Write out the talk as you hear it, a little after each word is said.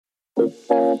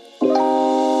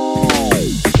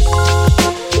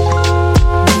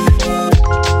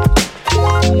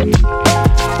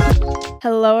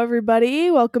Hello, everybody.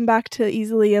 Welcome back to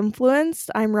Easily Influenced.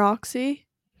 I'm Roxy.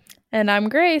 And I'm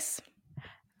Grace.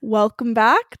 Welcome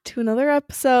back to another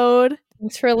episode.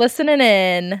 Thanks for listening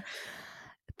in.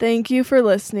 Thank you for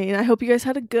listening. I hope you guys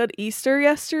had a good Easter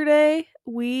yesterday.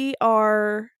 We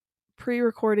are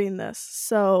pre-recording this,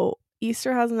 so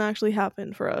Easter hasn't actually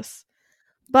happened for us.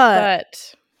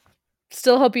 But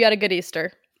still hope you had a good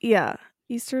Easter. Yeah,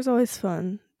 Easter's always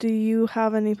fun. Do you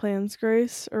have any plans,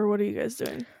 Grace, or what are you guys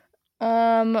doing?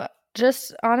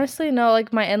 Just honestly, no,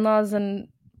 like my in-laws and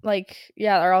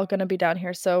are all gonna be down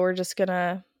here, so we're just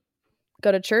gonna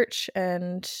go to church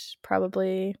and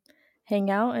probably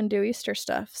hang out and do Easter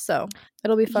stuff. So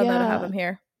it'll be fun though to have them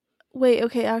here. Wait,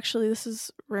 okay, actually this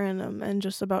is random and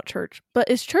just about church. But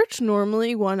is church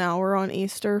normally 1 hour on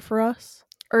Easter for us?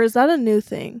 Or is that a new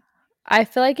thing? I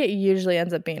feel like it usually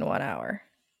ends up being 1 hour.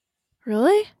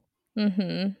 Really?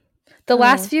 Mm-hmm. The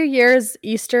last few years,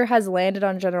 Easter has landed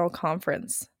on General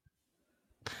Conference.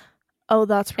 Oh,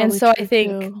 that's probably and so true I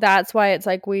think too. That's why it's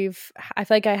like I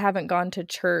feel like I haven't gone to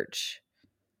church,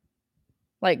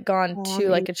 like gone to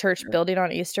like a church building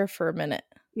on Easter for a minute.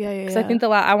 Yeah. Because I think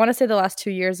I want to say the last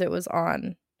 2 years it was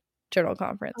on General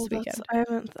Conference weekend.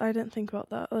 I didn't think about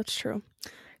that. That's true.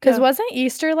 Because wasn't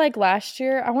Easter like last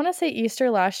year? I want to say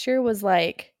Easter last year was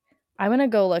like, I'm gonna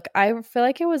go look. I feel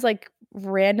like it was like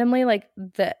randomly like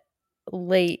the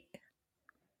late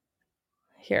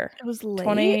here. It was late?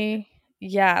 20.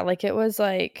 Yeah, like it was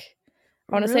like,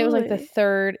 I want to say it was like the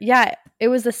 3rd. Yeah, it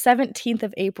was the 17th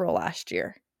of April last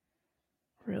year.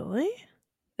 Really?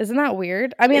 Isn't that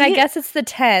weird? I mean, I guess it's the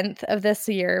 10th of this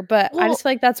year, but I just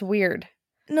feel like that's weird.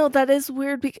 No, that is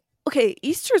weird. Okay,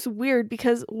 Easter's weird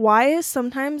because why is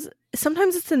sometimes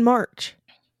it's in March.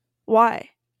 Why?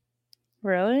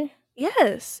 Really?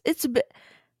 Yes, it's a bit.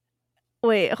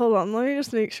 Wait, hold on. Let me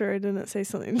just make sure I didn't say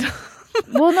something.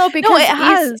 Well, no, because no, it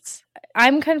has. I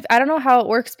don't know how it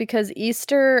works because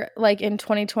Easter, like in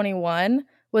 2021,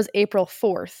 was April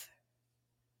 4th.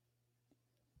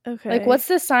 Okay. Like, what's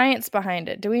the science behind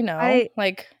it? Do we know? I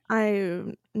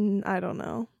don't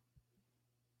know.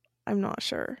 I'm not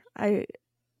sure.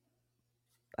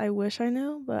 I wish I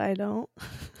knew, but I don't.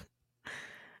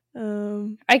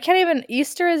 I can't even.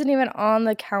 Easter isn't even on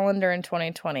the calendar in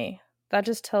 2020. That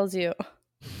just tells you.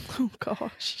 Oh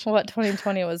gosh, what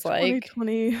 2020 was like.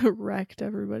 2020 wrecked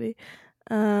everybody.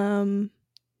 But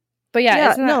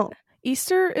yeah,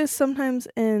 Easter is sometimes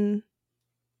in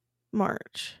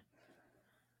March.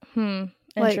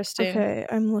 Interesting. Okay,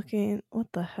 I'm looking.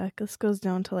 What the heck? This goes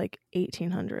down to like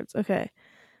 1800s. Okay.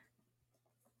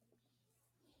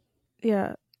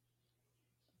 Yeah.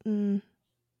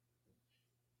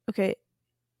 Okay.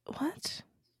 What?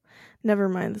 Never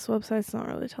mind. This website's not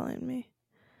really telling me.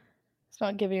 It's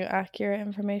not giving you accurate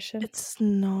information. It's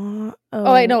not.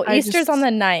 Oh wait, no. Easter's on the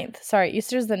 9th. Sorry,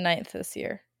 Easter's the 9th this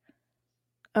year.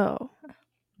 Oh.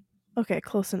 Okay,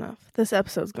 close enough. This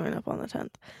episode's going up on the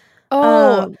 10th.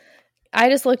 Oh, I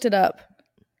just looked it up.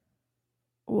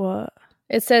 What?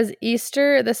 It says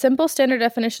Easter, the simple standard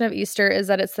definition of Easter is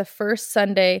that it's the first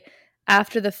Sunday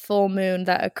after the full moon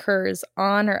that occurs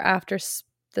on or after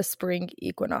the spring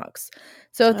equinox.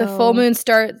 So if the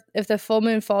full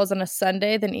moon falls on a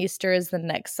Sunday, then Easter is the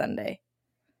next Sunday.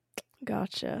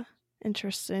 Gotcha.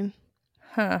 Interesting.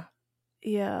 Huh.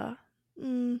 Yeah.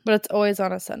 But it's always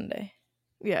on a Sunday.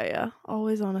 Yeah.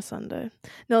 Always on a Sunday.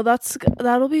 No,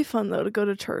 that'll be fun though to go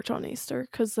to church on Easter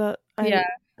because I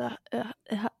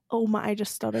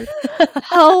just stuttered.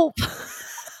 Help.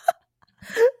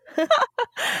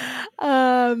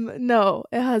 No,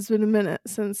 it has been a minute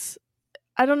since.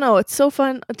 I don't know. It's so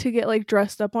fun to get like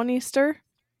dressed up on Easter.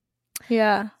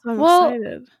 Yeah. So I'm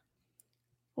excited.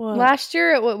 What? Last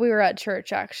year we were at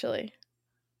church actually.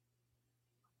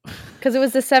 Because it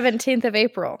was the 17th of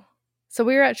April. So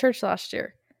we were at church last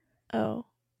year. Oh.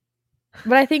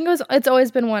 But I think it's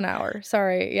always been 1 hour.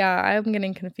 Sorry. Yeah, I'm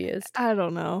getting confused. I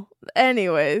don't know.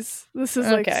 Anyways, this is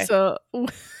okay. So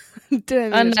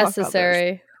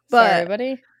unnecessary. But sorry,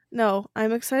 buddy. No,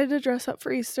 I'm excited to dress up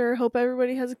for Easter. Hope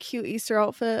everybody has a cute Easter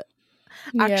outfit.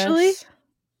 Yes. Actually,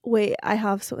 wait, I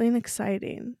have something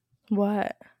exciting.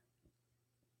 What?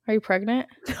 Are you pregnant?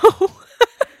 No.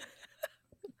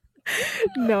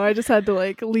 No, I just had to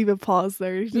like leave a pause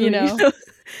there. You know.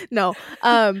 No.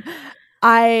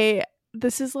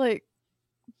 This is like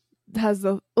it has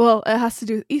to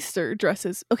do with Easter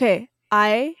dresses. Okay.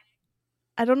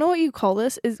 I don't know what you call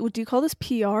this. Do you call this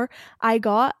PR? I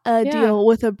got a deal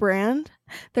with a brand.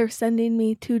 They're sending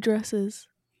me 2 dresses.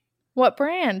 What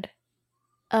brand?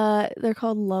 They're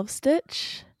called Love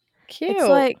Stitch. Cute. It's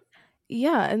like,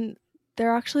 yeah, and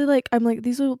they're actually like, I'm like,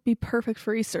 these will be perfect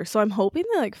for Easter. So I'm hoping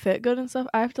they like fit good and stuff.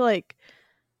 I have to like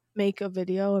make a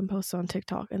video and post it on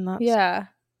TikTok, and that's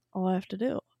all I have to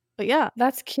do. But yeah,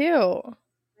 that's cute.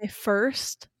 My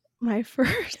first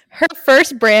her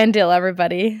first brand deal,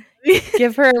 everybody.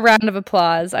 Give her a round of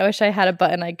applause. I wish I had a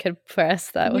button I could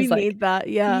press that was like, need that.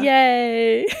 Yeah.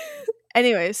 Yay.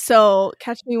 Anyway, so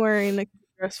catch me wearing a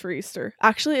dress for Easter.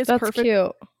 Actually, it's that's perfect.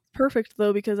 Cute. Perfect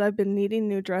though, because I've been needing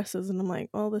new dresses, and I'm like,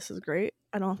 oh, this is great.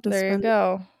 I don't have to there spend you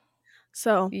go. It.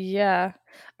 So yeah.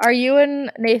 Are you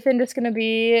and Nathan just gonna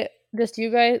be just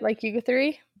you guys, like you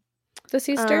three this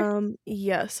Easter?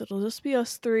 Yes, it'll just be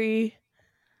us three.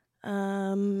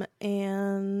 And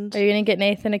are you gonna get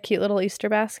Nathan a cute little Easter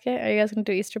basket? Are you guys gonna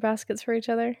do Easter baskets for each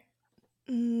other?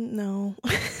 No.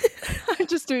 I'm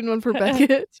just doing one for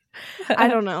Beckett. I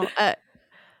don't know.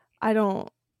 I don't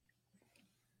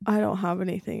have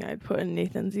anything I'd put in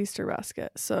Nathan's Easter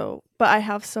basket. So, but I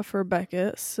have stuff for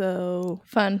Beckett, so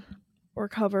fun. We're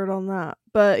covered on that.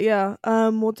 But yeah,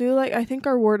 we'll do like, I think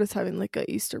our ward is having like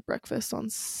a Easter breakfast on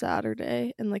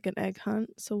Saturday and like an egg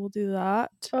hunt, so we'll do that.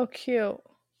 Oh, cute.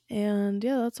 And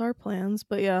yeah, that's our plans.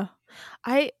 But yeah,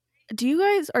 are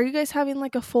you guys having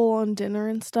like a full on dinner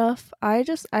and stuff? I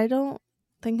don't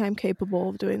think I'm capable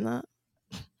of doing that.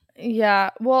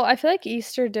 Yeah, well, I feel like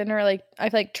Easter dinner, like I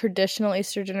feel like traditional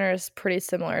Easter dinner is pretty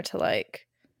similar to like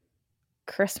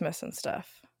Christmas and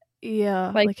stuff.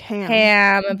 Yeah, like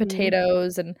ham and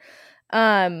potatoes and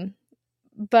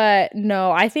but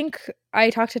no, I think I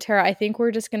talked to Tara. I think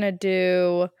we're just gonna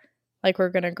do like we're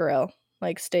gonna grill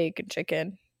like steak and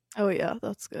chicken. Oh yeah,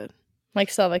 that's good.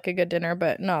 Like still like a good dinner,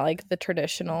 but not like the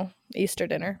traditional Easter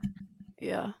dinner.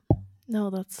 Yeah. No,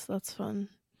 that's fun.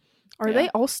 Are they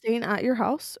all staying at your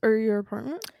house or your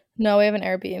apartment? No, we have an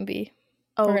Airbnb.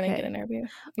 Oh, we're gonna get an Airbnb.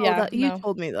 Yeah, you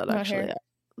told me that actually.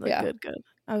 Yeah. Good.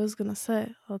 I was gonna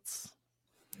say that's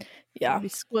be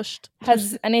squished.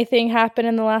 Has anything happened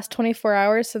in the last 24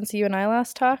 hours since you and I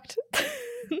last talked?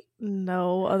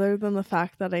 No, other than the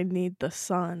fact that I need the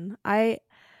sun.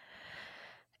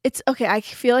 It's okay. I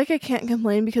feel like I can't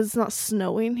complain because it's not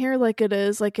snowing here like it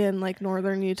is like in like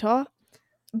northern Utah.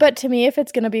 But to me, if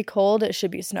it's gonna be cold, it should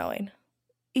be snowing.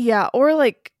 Yeah, or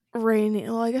like raining.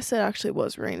 Well, I guess it actually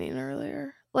was raining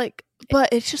earlier. Like, but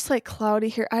it's just like cloudy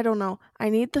here. I don't know. I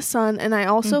need the sun, and I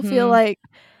also feel like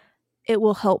it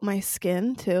will help my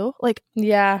skin too. Like,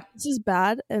 yeah, this is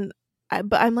bad,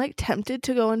 but I'm like tempted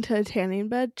to go into a tanning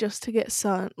bed just to get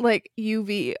sun, like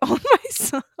UV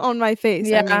on my face.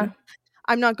 Yeah, I mean,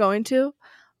 I'm not going to,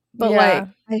 but like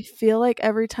I feel like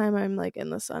every time I'm like in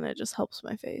the sun, it just helps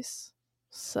my face.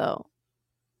 So,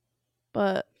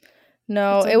 but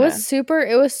no, it was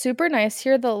super nice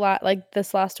here like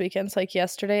this last weekend. So like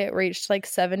yesterday, it reached like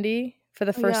 70 for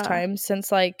the first time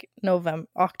since like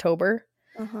October.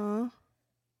 But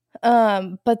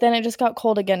then it just got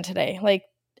cold again today. Like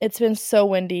it's been so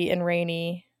windy and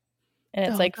rainy, and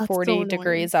it's like 40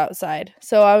 degrees outside.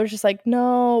 So I was just like,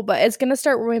 no, but it's gonna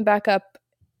start warming back up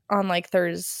on like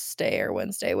Thursday or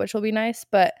Wednesday, which will be nice.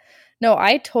 But no,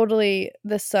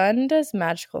 the sun does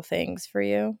magical things for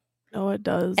you. Oh, it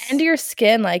does. And your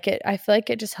skin, like I feel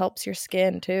like it just helps your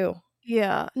skin too.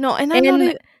 Yeah. No, and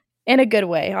in a good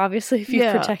way, obviously, if you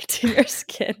protect your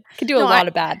skin. It can do a lot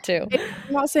of bad too.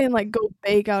 I'm not saying like go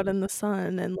bake out in the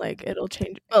sun and like it'll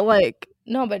change, but like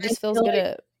no, but it just feels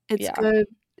good. It's good.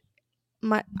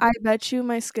 I bet you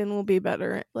my skin will be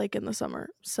better like in the summer.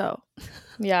 So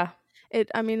yeah.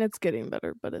 It's getting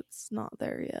better, but it's not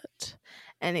there yet.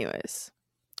 Anyways,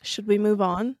 should we move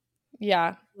on?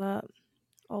 Yeah.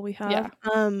 All we have. Yeah.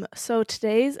 So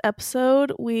today's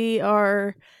episode, we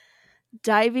are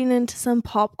diving into some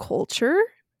pop culture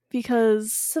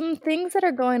because some things that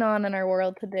are going on in our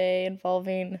world today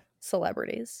involving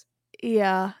celebrities.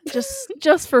 Yeah,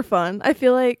 just for fun. I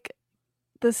feel like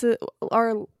this is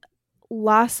our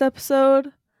last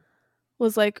episode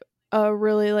was like a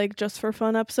really like just for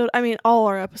fun episode. I mean, all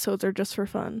our episodes are just for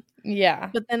fun. Yeah.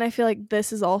 But then I feel like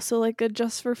this is also like a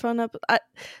just for fun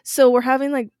so we're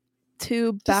having like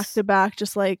two back to back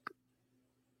just like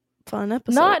fun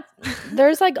episodes.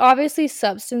 There's like obviously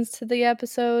substance to the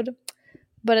episode,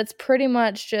 but it's pretty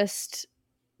much just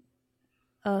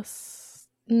us.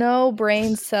 No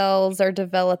brain cells are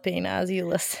developing as you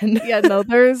listen. Yeah, no,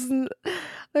 there's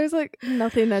like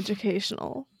nothing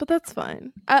educational, but that's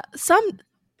fine.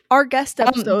 Our guest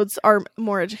episodes are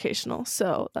more educational,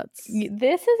 so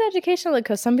this is educational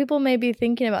because some people may be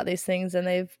thinking about these things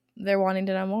and they're wanting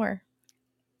to know more.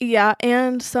 Yeah,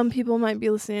 and some people might be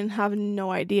listening and have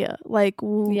no idea. Like,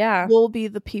 we'll be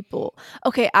the people.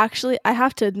 Okay, actually, I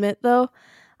have to admit though,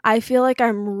 I feel like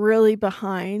I'm really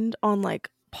behind on like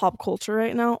pop culture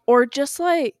right now, or just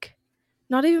like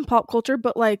not even pop culture,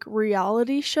 but like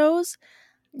reality shows.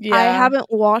 I Yeah. haven't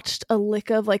watched a lick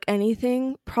of like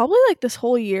anything probably like this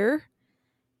whole year.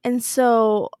 And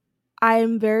so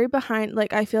I'm very behind.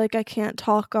 Like, I feel like I can't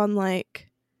talk on like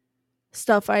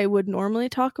stuff I would normally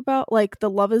talk about. Like, the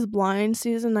Love is Blind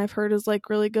season I've heard is like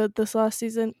really good this last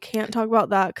season. Can't talk about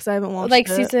that because I haven't watched it.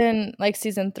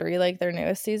 Season 3, like their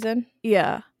newest season.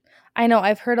 Yeah. I know,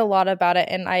 I've heard a lot about it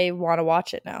and I want to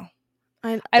watch it now.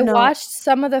 I know. watched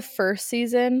some of the first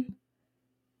season,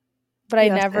 but I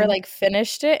never like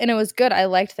finished it, and it was good. I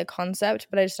liked the concept,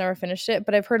 but I just never finished it.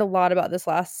 But I've heard a lot about this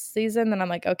last season, and I'm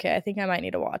like, okay, I think I might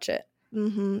need to watch it.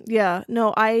 Yeah.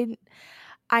 No, I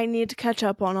need to catch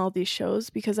up on all these shows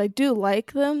because I do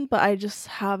like them, but I just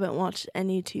haven't watched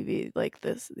any TV like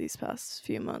this these past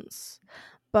few months.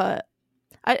 But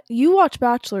you watch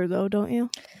Bachelor though, don't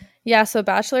you? Yeah, so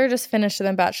Bachelor just finished, and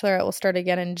then Bachelorette will start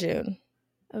again in June.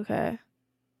 Okay.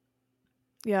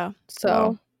 Yeah. So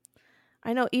well,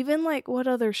 I know. Even like, what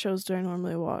other shows do I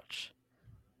normally watch?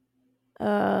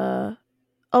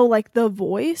 Like The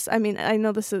Voice. I mean, I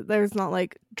know there's not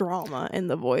like drama in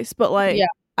The Voice, but like, yeah.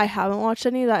 I haven't watched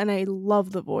any of that, and I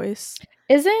love The Voice.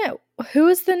 There's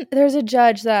a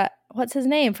judge that, what's his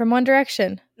name from One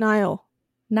Direction? Niall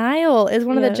is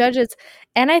one of the judges,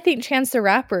 and I think Chance the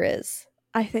Rapper is.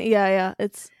 I think yeah.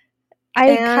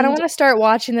 I kind of want to start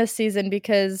watching this season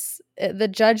because the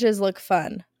judges look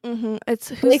fun. Mm-hmm. It's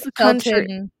who's Blake the country?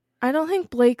 Felton. I don't think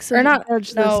Blake's a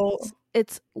judge. No,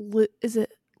 is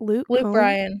it Luke? Luke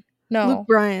Bryan. No, Luke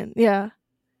Bryan. Yeah,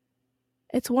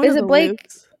 it's one. Is it Blake?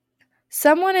 Lukes.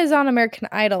 Someone is on American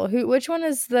Idol. Which one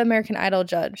is the American Idol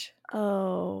judge?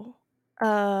 Oh,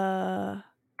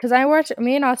 because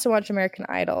me and Austin watch American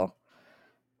Idol.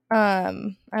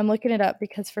 I'm looking it up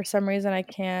because for some reason I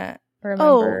can't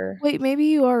remember. Oh, wait, maybe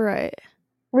you are right.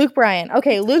 Luke Bryan.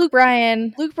 Okay, Luke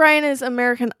Bryan. Luke Bryan is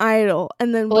American Idol,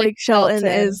 and then Blake Shelton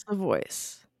is The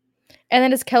Voice. And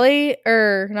then it's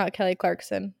not Kelly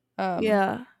Clarkson.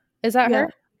 Yeah. Is that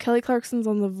her? Kelly Clarkson's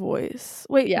on The Voice.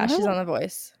 Wait, yeah, she's on The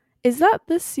Voice. Is that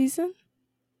this season?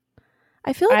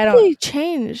 I feel like they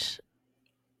changed.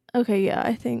 Okay, yeah,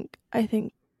 I think.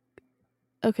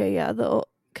 Okay, yeah, the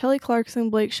Kelly Clarkson,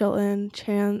 Blake Shelton,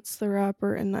 Chance the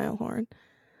Rapper, and Niall Horan.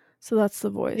 So that's The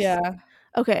Voice. Yeah.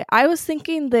 Okay, I was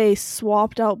thinking they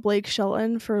swapped out Blake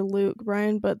Shelton for Luke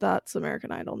Bryan, but that's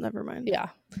American Idol. Never mind. Yeah.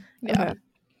 Okay.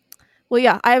 Well,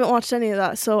 yeah, I haven't watched any of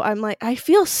that, so I'm like, I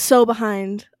feel so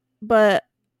behind, but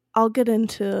I'll get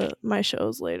into my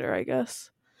shows later, I guess.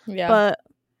 Yeah. But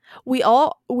we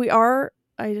are,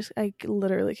 I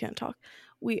literally can't talk.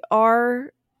 We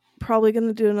are probably going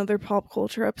to do another pop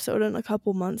culture episode in a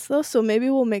couple months, though, so maybe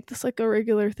we'll make this like a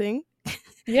regular thing.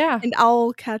 Yeah. And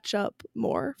I'll catch up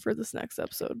more for this next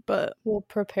episode, but we'll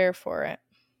prepare for it.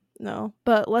 No,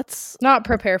 but let's not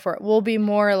prepare for it. We'll be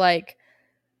more like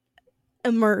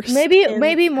immersed.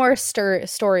 Maybe more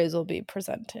stories will be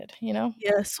presented, you know?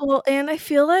 Yes. Well, and I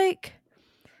feel like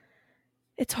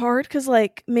it's hard because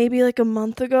like maybe like a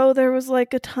month ago there was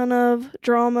like a ton of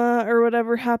drama or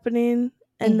whatever happening,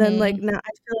 and then like now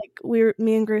I feel like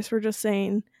me and Grace were just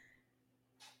saying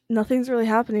nothing's really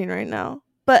happening right now.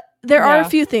 But there are a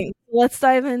few things. Let's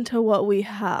dive into what we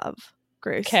have.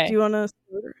 Grace, do you want to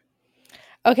start?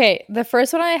 Okay, the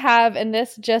first one I have, and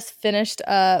this just finished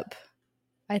up,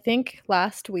 I think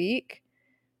last week,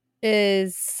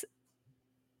 is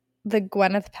the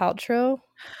Gwyneth Paltrow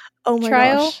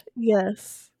trial. Gosh.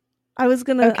 Yes. I was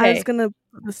gonna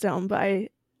put this down, but I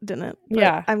didn't.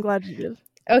 But I'm glad you did.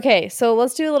 Okay, so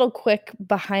let's do a little quick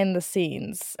behind the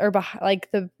scenes or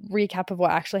like the recap of what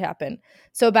actually happened.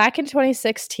 So back in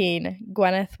 2016,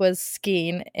 Gwyneth was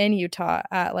skiing in Utah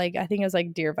at like, I think it was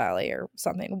like Deer Valley or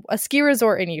something, a ski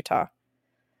resort in Utah.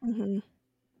 Mm-hmm.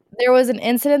 There was an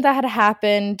incident that had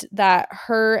happened that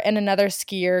her and another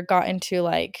skier got into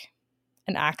like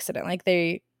an accident. Like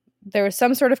there was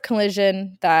some sort of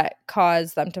collision that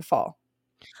caused them to fall.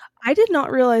 I did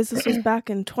not realize this was back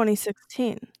in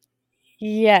 2016.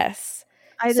 Yes.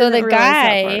 So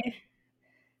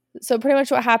pretty much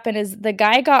what happened is the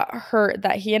guy got hurt,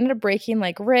 that he ended up breaking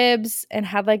like ribs and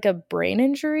had like a brain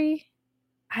injury.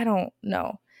 I don't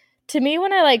know. To me,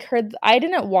 when I like heard, I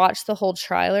didn't watch the whole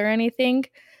trial or anything.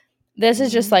 This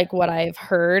is just like what I've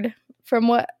heard from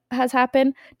what has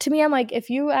happened. To me, I'm like, if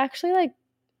you actually like,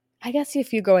 I guess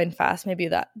if you go in fast, maybe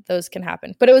those can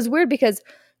happen. But it was weird because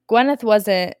Gwyneth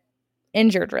wasn't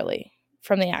injured really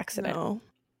from the accident. No.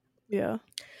 Yeah.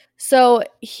 So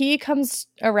he comes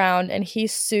around and he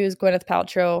sues Gwyneth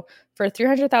Paltrow for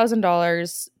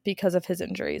 $300,000 because of his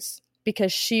injuries,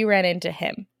 because she ran into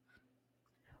him.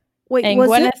 Wait, And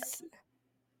was it? Gwyneth,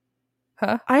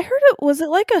 huh? I heard it. Was it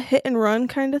like a hit and run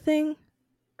kind of thing,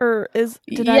 or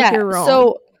did I Yeah. hear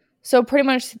wrong? So pretty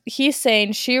much, he's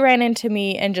saying she ran into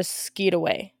me and just skied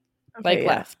away, Okay, yeah.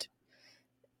 left.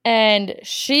 And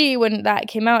when that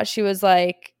came out, she was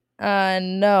like,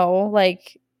 no,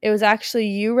 like, it was actually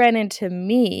you ran into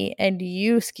me and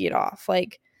you skied off.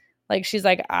 Like she's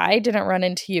like, I didn't run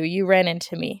into you. You ran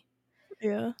into me.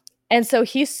 Yeah. And so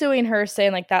he's suing her,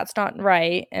 saying like that's not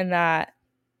right, and that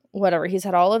whatever, he's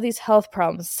had all of these health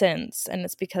problems since, and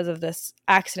it's because of this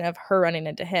accident of her running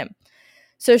into him.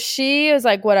 So she is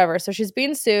like, whatever. So she's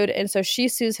being sued, and so she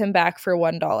sues him back for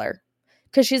 $1.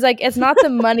 Because she's like, it's not the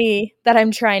money that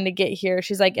I'm trying to get here.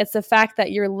 She's like, it's the fact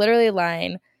that you're literally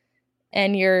lying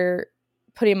and you're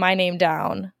putting my name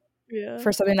down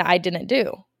for something that I didn't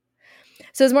do.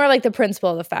 So it's more like the principle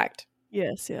of the fact.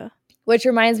 Yes, yeah. Which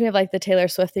reminds me of like the Taylor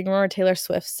Swift thing. Remember Taylor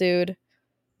Swift sued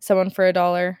someone for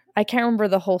 $1? I can't remember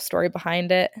the whole story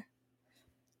behind it,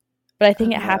 but I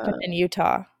think it happened in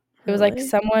Utah. It was like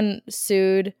someone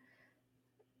sued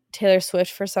Taylor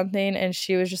Swift for something, and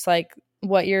she was just like,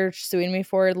 what you're suing me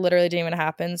for literally didn't even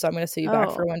happen, so I'm going to sue you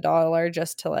back for $1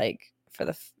 just to like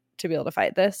to be able to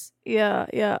fight this. Yeah.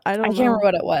 I can't remember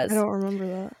what it was. I don't remember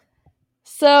that.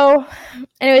 So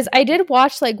anyways, I did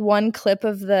watch like one clip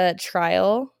of the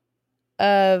trial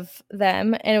of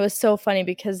them, and it was so funny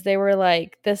because they were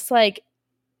like, this like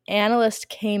analyst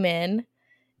came in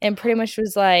and pretty much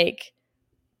was like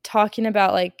talking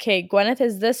about like, okay, Gwyneth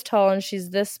is this tall and she's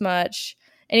this much,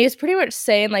 and he was pretty much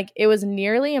saying like it was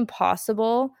nearly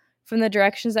impossible from the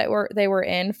directions that they were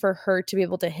in for her to be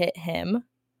able to hit him.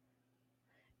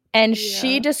 And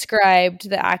she described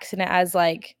the accident as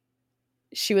like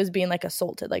she was being like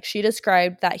assaulted. Like she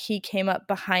described that he came up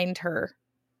behind her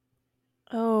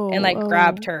and like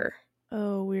grabbed her.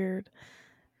 Oh, weird.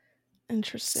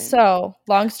 Interesting. So,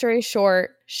 long story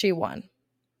short, she won.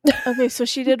 Okay, so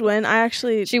she did win.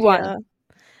 She won. Yeah.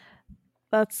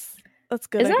 That's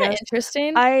good. Isn't that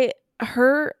interesting? I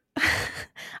don't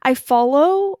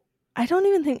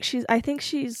even think I think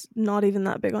she's not even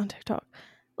that big on TikTok.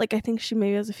 Like, I think she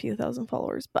maybe has a few thousand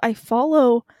followers, but I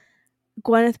follow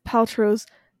Gwyneth Paltrow's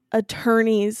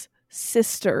attorney's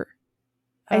sister,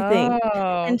 I think.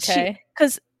 And okay.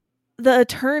 because the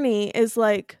attorney is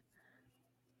like,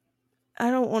 I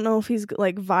don't know if he's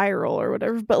like viral or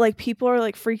whatever, but like people are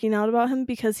like freaking out about him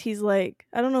because he's like,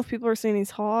 I don't know if people are saying he's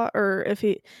hot or if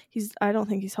he's I don't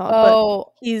think he's hot, but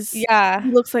he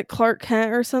looks like Clark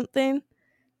Kent or something.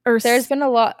 Or there's been a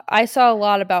lot. I saw a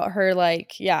lot about her,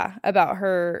 like, about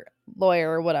her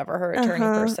lawyer or whatever, her attorney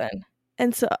person.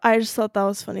 And so I just thought that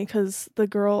was funny because the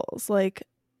girl's like,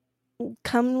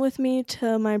 come with me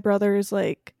to my brother's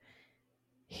like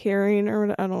hearing,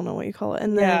 or I don't know what you call it.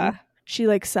 And then she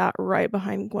like sat right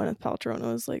behind Gwyneth Paltrow, and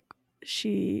it was like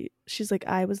she's like,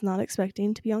 I was not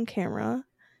expecting to be on camera.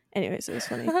 Anyways, it was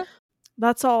funny.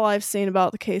 That's all I've seen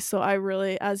about the case. So I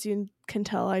really, as you can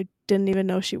tell, I didn't even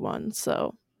know she won.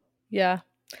 So yeah.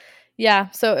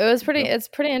 So it was it's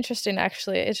pretty interesting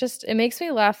actually. It makes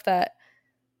me laugh that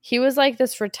he was like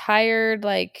this retired,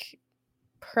 like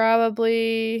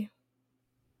probably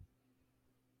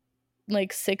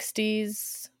like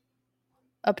 60s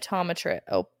optometrist,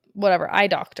 eye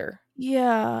doctor.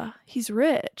 Yeah, he's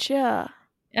rich. Yeah.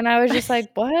 And I was just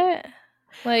like, what?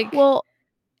 Like, well,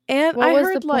 and what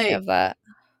was the point of that?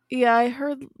 Yeah, I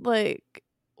heard like,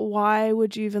 why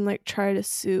would you even like try to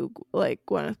sue like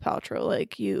Gwyneth Paltrow?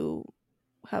 Like, you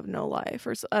have no life,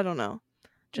 or I don't know.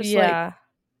 Just like,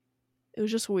 it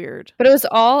was just weird. But it was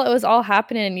all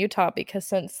happening in Utah because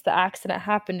since the accident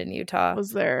happened in Utah,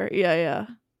 was there? Yeah.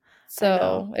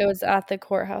 So it was at the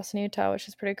courthouse in Utah, which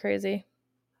is pretty crazy.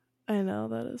 I know,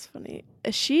 that is funny.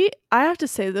 I have to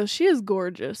say though, she is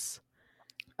gorgeous.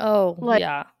 Oh, like,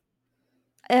 yeah.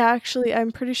 Actually,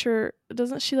 I'm pretty sure,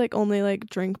 doesn't she like only like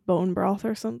drink bone broth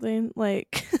or something?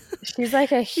 Like, she's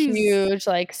like a huge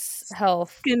like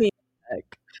health skinny.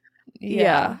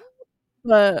 Yeah.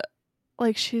 But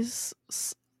like,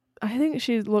 I think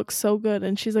she looks so good,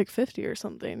 and she's like 50 or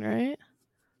something, right?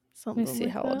 Something. Let me see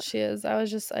how old she is. I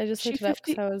just looked it up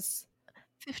because I was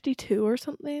 52 or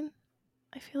something.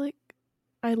 I feel like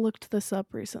I looked this up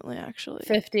recently, actually.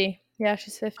 50. Yeah,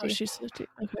 she's 50. Oh, she's 50.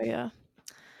 Okay, yeah.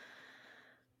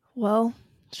 Well,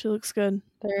 she looks good.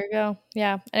 There you go.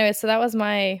 Yeah. Anyway, so that was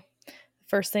my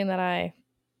first thing that I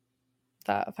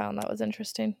found that was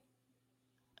interesting.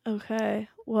 Okay.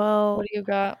 Well, what do you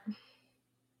got?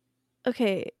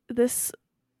 Okay, I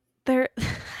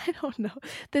don't know.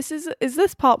 Is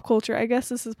this pop culture? I guess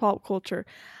this is pop culture.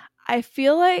 I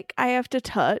feel like I have to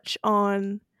touch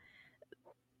on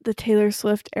the Taylor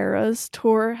Swift Eras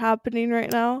tour happening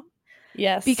right now.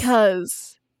 Yes.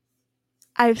 Because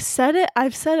I've said it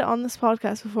on this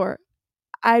podcast before.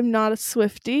 I'm not a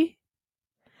Swiftie.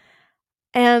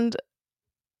 And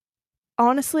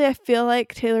honestly, I feel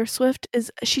like Taylor Swift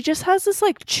she just has this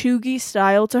like chuggy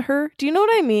style to her. Do you know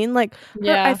what I mean? Like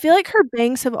I feel like her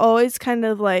bangs have always kind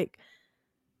of like,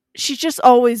 she's just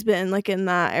always been like in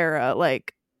that era.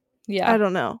 Like, I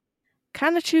don't know.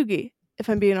 Kind of chuggy, if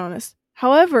I'm being honest.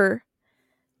 However,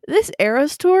 this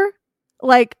Eras tour,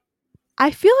 like,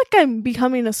 I feel like I'm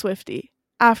becoming a Swiftie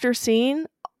after seeing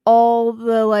all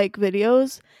the like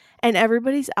videos and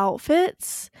everybody's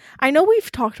outfits. I know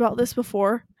we've talked about this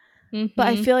before, but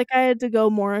I feel like I had to go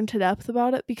more into depth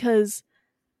about it because,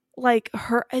 like,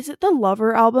 is it the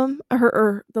Lover album?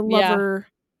 Her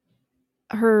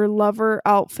Lover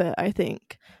outfit, I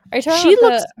think. Are you talking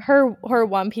about her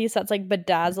one piece that's like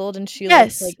bedazzled and she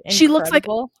looks like incredible? She looks like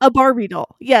a Barbie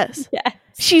doll. Yes.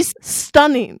 She's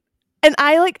stunning. And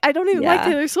I don't even like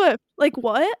Taylor Swift. Like,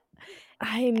 what?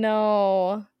 I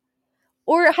know.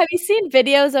 Or have you seen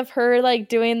videos of her like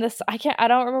doing this? I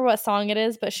don't remember what song it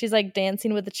is, but she's like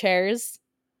dancing with the chairs.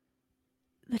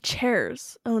 The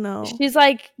chairs. Oh no. She's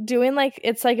like doing like,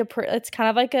 it's kind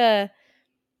of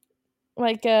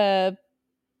like a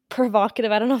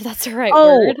provocative, I don't know if that's the right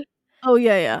word. Oh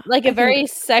yeah. Like a very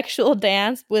sexual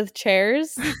dance with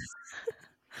chairs.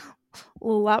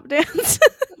 Little lap dance.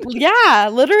 Yeah,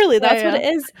 literally. That's what it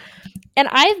is. And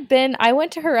I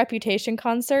went to her Reputation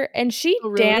concert and she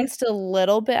danced a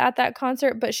little bit at that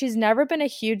concert, but she's never been a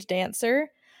huge dancer.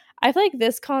 I feel like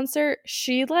this concert,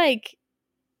 she like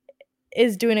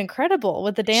is doing incredible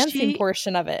with the dancing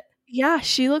portion of it. Yeah,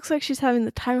 she looks like she's having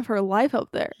the time of her life up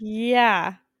there.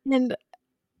 Yeah. And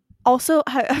also,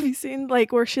 have you seen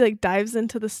like where she like dives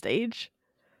into the stage?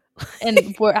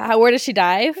 And where does she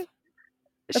dive?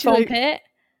 The foam pit?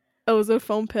 Oh, is it a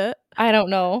foam pit? I don't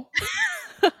know.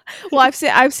 Well,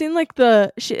 I've seen like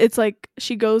it's like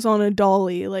she goes on a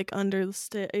dolly like under the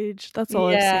stage. That's all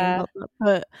I've seen about that.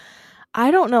 But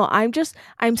I don't know.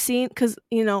 I'm seeing, because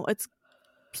you know it's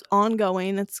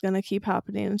ongoing. It's gonna keep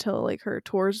happening until like her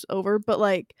tour's over. But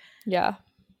like,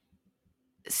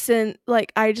 since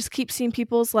like I just keep seeing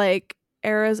people's like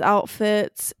Eras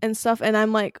outfits and stuff, and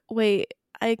I'm like, wait,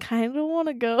 I kind of want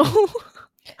to go.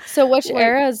 So which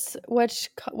era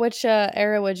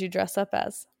would you dress up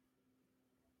as?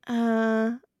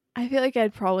 I feel like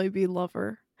I'd probably be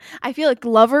Lover. I feel like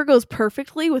Lover goes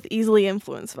perfectly with Easily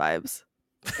Influenced vibes.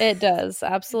 It does,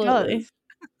 absolutely. It does.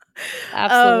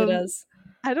 Absolutely does.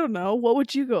 I don't know. What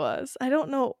would you go as? I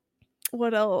don't know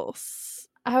what else.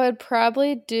 I would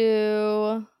probably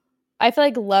do, I feel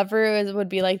like Lover would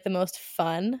be like the most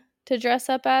fun to dress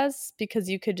up as, because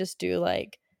you could just do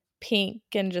like pink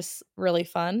and just really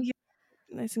fun. Yeah,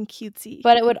 nice and cutesy.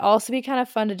 But it would also be kind of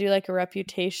fun to do like a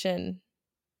Reputation.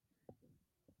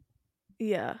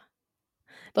 Yeah.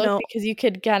 Because you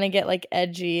could kind of get like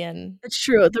edgy, and it's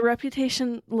true. The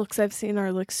Reputation looks I've seen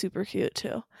are like super cute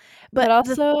too. But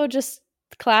also just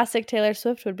classic Taylor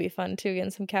Swift would be fun too,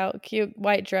 getting some cute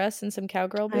white dress and some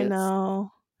cowgirl boots. I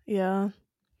know. Yeah.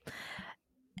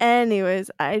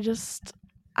 Anyways, I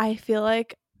feel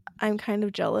like I'm kind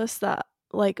of jealous that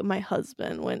like my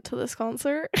husband went to this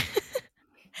concert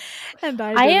and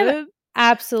I didn't. I am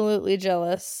absolutely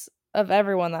jealous of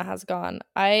everyone that has gone.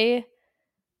 I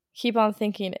keep on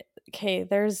thinking, okay,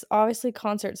 there's obviously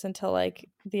concerts until like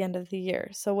the end of the year,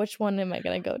 so which one am I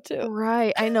gonna go to?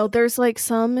 Right. I know there's like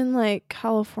some in like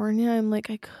California. I'm like,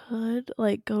 I could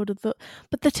like go to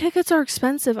but the tickets are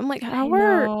expensive. I'm like, I don't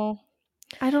know.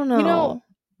 You know,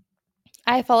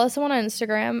 I follow someone on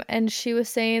Instagram and she was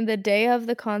saying the day of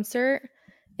the concert,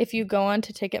 if you go on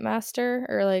to Ticketmaster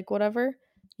or like whatever,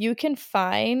 you can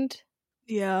find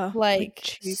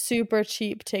like super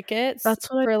cheap tickets. That's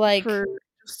what for like for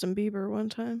Justin Bieber one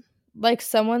time. Like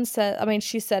someone said, I mean,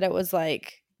 she said it was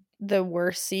like the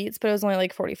worst seats, but it was only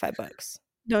like $45.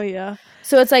 No, yeah.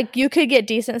 So it's like you could get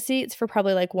decent seats for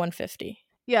probably like $150.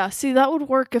 Yeah, see, that would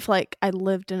work if like I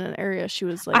lived in an area she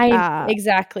was like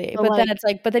exactly. But then it's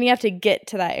like, but then you have to get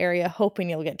to that area hoping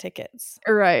you'll get tickets.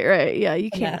 Right. Yeah, you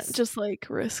can't just like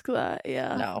risk that.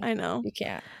 Yeah. No, I know. You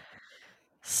can't.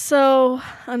 So,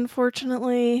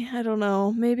 unfortunately, I don't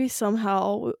know. Maybe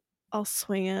somehow I'll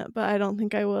swing it, but I don't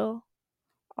think I will.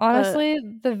 Honestly,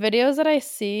 the videos that I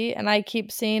see, and I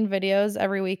keep seeing videos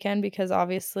every weekend because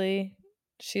obviously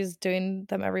she's doing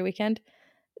them every weekend,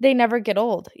 they never get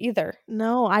old either.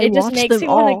 No, I watch them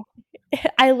all.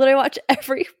 I literally watch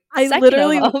every second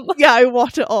of them. Yeah, I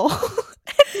watch it all.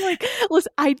 Like,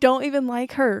 listen, I don't even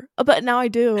like her, but now I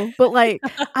do. But like,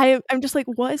 I'm just like,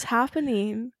 what is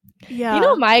happening? Yeah.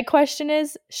 My question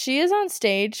is, she is on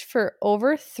stage for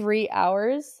over 3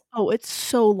 hours. Oh, it's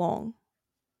so long.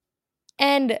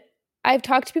 And I've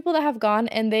talked to people that have gone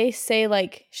and they say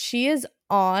like she is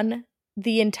on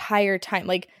the entire time,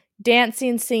 like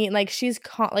dancing, singing, like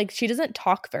like she doesn't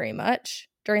talk very much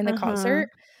during the Uh-huh. concert.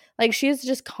 Like she's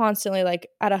just constantly like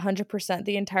at 100%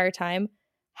 the entire time.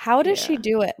 How does she Yeah.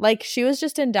 do it? Like she was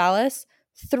just in Dallas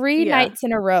 3 Yeah. nights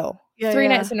in a row. Yeah, 3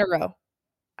 yeah. nights in a row.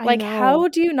 I Like know. how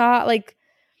do you not like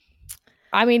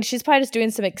I mean, she's probably just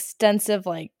doing some extensive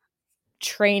like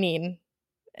training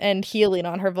and healing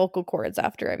on her vocal cords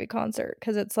after every concert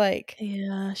because it's like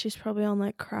Yeah, she's probably on,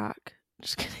 like, crack.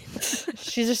 Just kidding.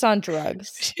 she's just on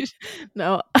drugs. She's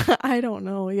No, I don't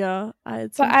know, yeah.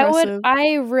 It's But impressive.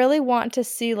 I really want to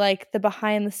see like the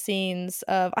behind the scenes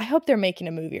of I hope they're making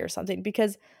a movie or something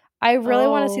because I really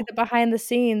want to see Oh, the behind the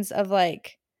scenes of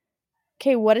like,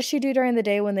 okay, what does she do during the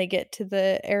day when they get to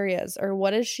the areas? Or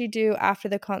what does she do after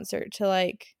the concert to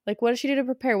like what does she do to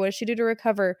prepare? What does she do to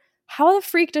recover? How the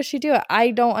freak does she do it?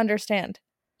 I don't understand.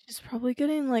 she's probably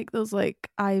getting, like, those, like,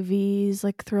 IVs,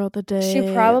 like, throughout the She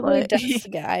day, probably like, does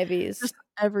get IVs. just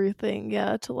everything,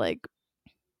 yeah, to, like,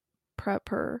 prep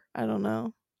her. I don't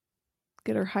know.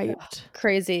 Get her hyped.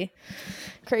 Crazy.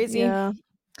 Crazy. Yeah.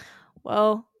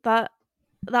 Well, that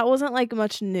wasn't, like,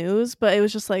 much news, but it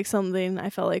was just, like, something I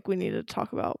felt like we needed to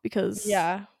talk about because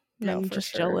Yeah. No, I'm for just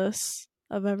sure. jealous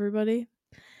of everybody,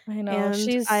 I know. and I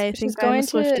She's think I'm a going to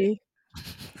Swiftie.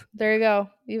 there you go.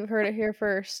 You've heard it here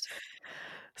first.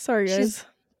 Sorry, She's guys.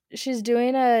 she's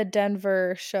doing a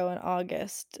Denver show in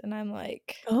August and I'm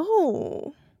like,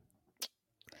 Oh,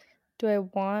 do I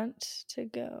want to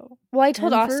go? Well, I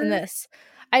told Austin Denver? this.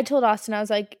 I told Austin I was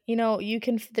like, you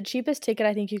can the cheapest ticket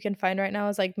I think you can find right now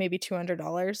is like maybe $200,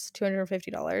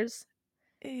 $250.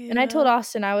 And I told Yeah.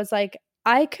 Austin I was like,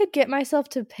 I could get myself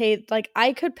to pay like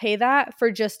I could pay that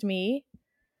for just me.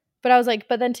 But I was like,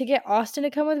 but then to get Austin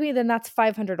to come with me, then that's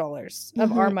 $500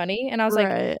 of our Mhm. money. And I was like,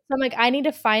 Right. so I'm like, I need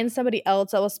to find somebody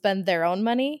else that will spend their own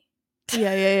money.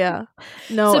 Yeah, yeah, yeah.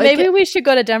 No, So it get maybe we should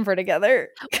go to Denver together.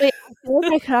 wait, I feel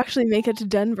like I could actually make it to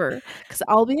Denver because 'cause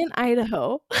I'll be in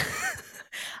Idaho. I'll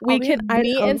We be in could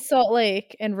meet in Idaho. Salt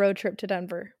Lake and road trip to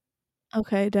Denver.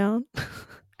 Okay, down.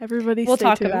 Everybody We'll stay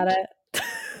talk about tuned. it.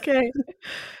 Okay,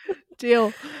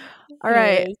 deal.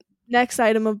 Alright, Anyways. next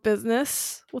item of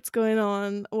business. What's going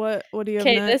on? What do you have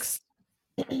Okay, this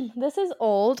next? this is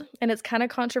old and it's kind of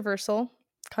controversial.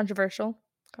 Controversial.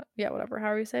 Yeah, whatever,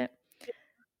 however you say it.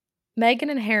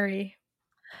 Meghan and Harry.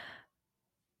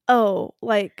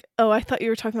 I thought you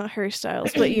were talking about Harry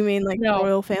Styles, but you mean, like, No.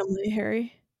 royal family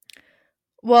Harry?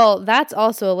 Well, that's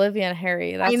also Olivia and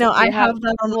Harry. I That's know, I they have have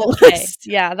that on well, the okay. list,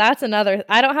 Yeah, that's another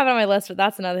I don't have it on my list, but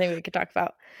that's another thing we could talk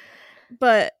about.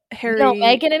 but No, Harry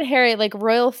Meghan and Harry, like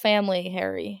royal family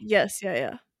Harry. yes, yeah,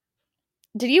 yeah.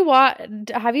 Did you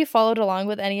have you followed along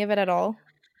with any of it at all?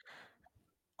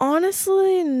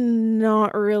 Honestly,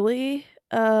 not really.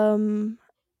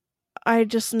 I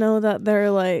just know that they're,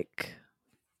 like,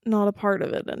 not a part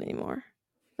of it anymore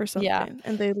or Yeah. something,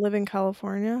 and they live in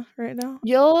California right now?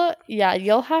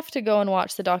 You'll have to go and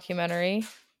watch the documentary.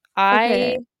 I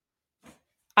Okay.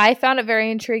 I found it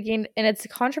very intriguing and it's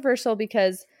controversial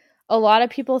because a lot of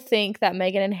people think that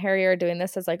Meghan and Harry are doing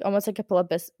this as like almost like a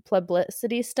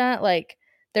publicity stunt, like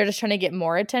they're just trying to get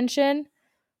more attention,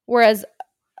 whereas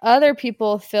other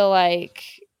people feel like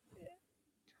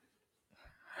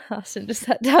Austin just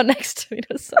sat down next to me. It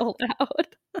was so loud.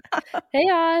 Hey,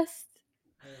 Aust.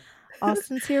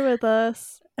 Austin's here with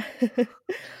us.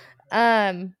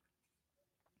 um,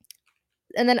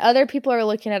 and then other people are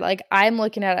looking at like I'm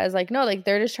looking at it as like no, like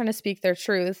they're just trying to speak their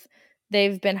truth.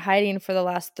 They've been hiding for the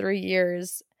last 3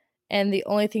 years, and the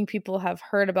only thing people have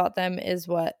heard about them is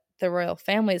what the royal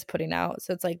family is putting out.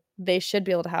 So it's like they should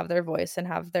be able to have their voice and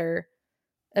have their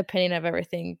opinion of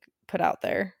everything put out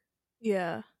there.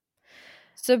 Yeah.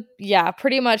 So yeah,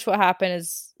 pretty much what happened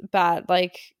is bad.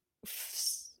 Like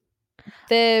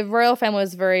the royal family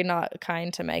was very not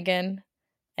kind to Meghan,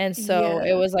 and so it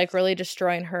Yeah. was like really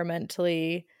destroying her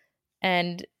mentally,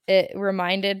 and it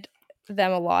reminded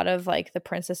them a lot of like the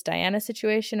Princess Diana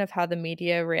situation of how the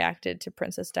media reacted to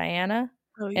Princess Diana,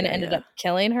 Oh, and it yeah, ended yeah. up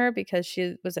killing her because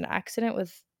she was in an accident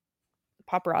with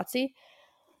paparazzi.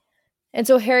 And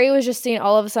so Harry was just seeing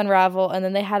all of us unravel, and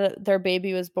then they had their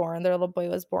baby was born, their little boy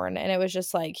was born, and it was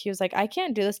just like he was like, I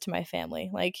can't do this to my family.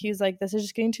 Like he was like, this is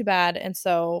just getting too bad, and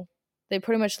so they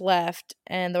pretty much left,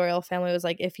 and the royal family was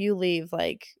like, if you leave,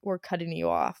 like we're cutting you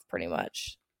off, pretty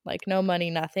much, like no money,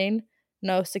 nothing,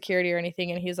 no security or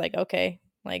anything. And he's like, okay,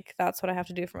 like that's what I have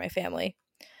to do for my family.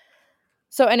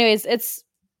 So, anyways, it's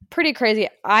pretty crazy.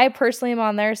 I personally am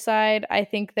on their side. I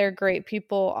think they're great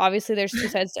people. Obviously, there's two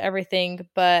sides to everything,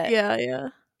 but Yeah.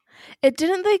 It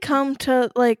didn't they come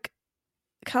to like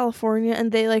California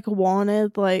and they like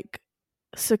wanted like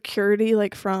security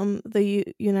like from the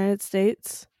United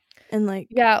States and like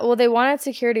yeah, well, they wanted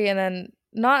security and then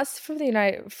not from the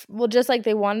United, well, just like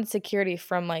they wanted security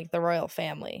from like the royal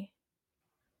family,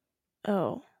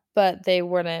 oh but they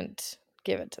wouldn't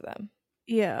give it to them.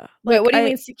 yeah Wait, like what do you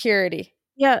mean security?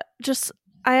 yeah just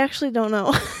I actually don't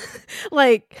know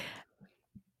like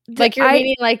Like you're I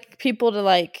meaning like people to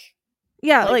like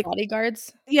yeah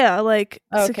bodyguards? like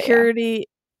Okay, yeah. security,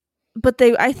 but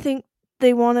they I think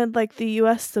they wanted like the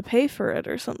US to pay for it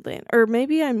or something, or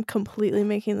maybe I'm completely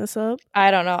making this up,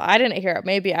 I don't know. I didn't hear it.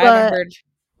 Maybe I haven't but heard.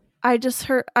 I just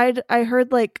heard I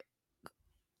heard like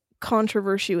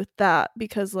controversy with that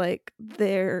because like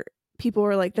they're people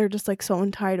were like they're just like so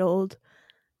entitled,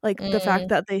 like the fact Mm,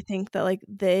 that they think that like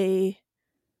they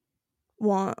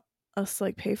want us to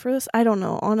like pay for this. I don't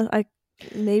know. I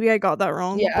maybe I got that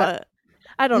wrong, yeah. but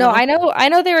I don't No, know. I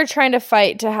know they were trying to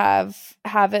fight to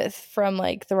have it from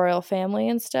like the royal family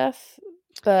and stuff,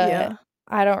 but Yeah.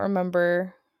 I don't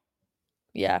remember.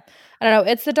 Yeah. I don't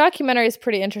know. It's the documentary is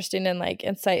pretty interesting and like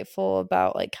insightful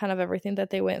about like kind of everything that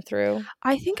they went through.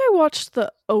 I think I watched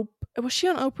the was she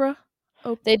on Oprah?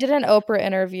 They did an Oprah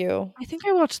interview. I think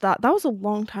I watched that. That was a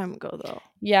long time ago though.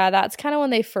 Yeah, that's kind of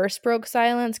when they first broke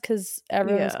silence because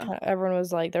Yeah. everyone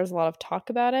was like, there was a lot of talk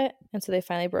about it, and so they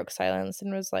finally broke silence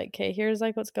and was like, okay, here's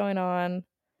like what's going on.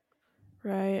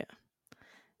 Right.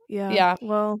 Yeah. Yeah,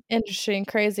 Well, interesting,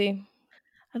 crazy.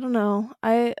 I don't know.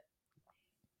 I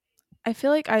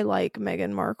feel like I like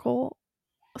Meghan Markle,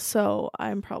 so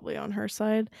I'm probably on her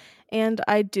side. And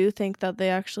I do think that they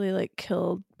actually like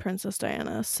killed Princess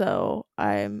Diana, so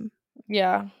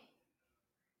Yeah,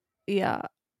 yeah,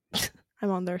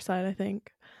 I'm on their side, I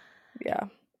think. yeah.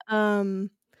 Um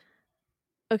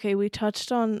okay, we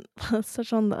touched on let's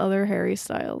touch on the other Harry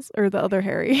Styles or the other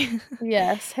Harry.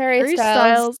 Yes, Harry Harry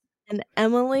Styles. Styles and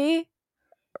Emily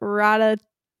Ratajkowski.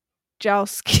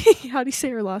 How do you say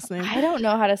her last name? I don't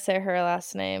know how to say her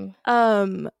last name.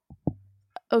 Um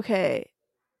okay.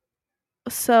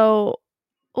 So,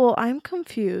 well, I'm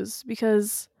confused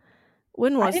because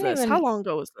when I was didn't this? How even. long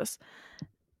ago was this? It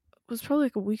was probably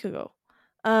like a week ago.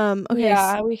 Okay.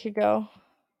 Yeah, we could go.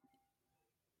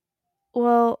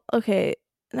 Well, okay.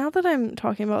 Now that I'm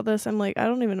talking about this, I'm like, I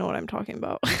don't even know what I'm talking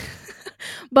about.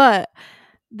 But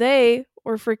they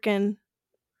were freaking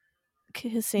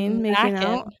kissing, making Mackin.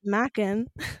 out, macking,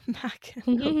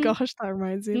 macking. Oh gosh, that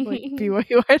reminds me of like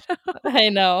BYU. I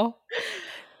know.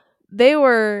 They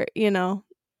were,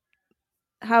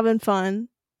 having fun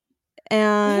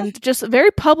and just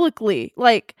very publicly,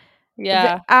 like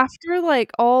Yeah, after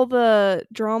like all the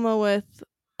drama with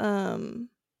um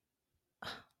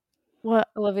what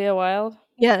Olivia Wilde.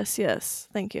 yes,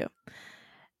 thank you.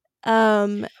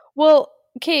 Um Well,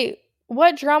 okay,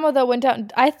 what drama though went down?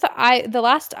 I thought I the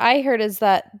last I heard is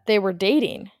that they were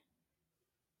dating.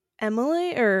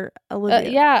 Emily or Olivia?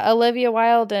 Yeah, Olivia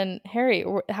Wilde and Harry.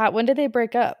 When did they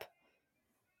break up?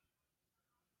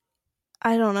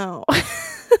 I don't know.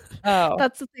 Oh,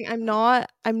 That's the thing. I'm not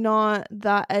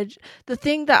that edge. The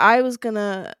thing that I was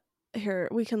gonna here,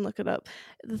 we can look it up.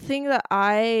 The thing that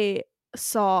I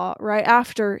saw right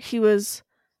after he was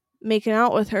making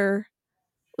out with her,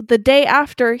 the day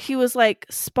after he was like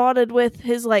spotted with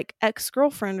his like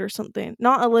ex-girlfriend or something.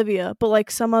 Not Olivia, but like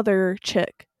some other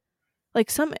chick. Like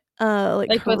some like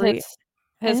like with Korean.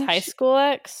 I his think high school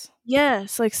ex?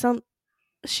 yes, like some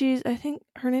she's I think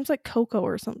her name's like Coco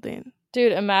or something.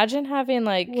 Dude, imagine having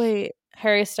like Wait.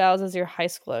 Harry Styles as your high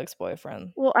school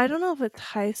ex-boyfriend. Well, I don't know if it's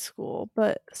high school,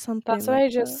 but something That's what like I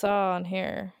just that. saw on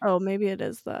here. Oh, maybe it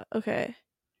is that. Okay.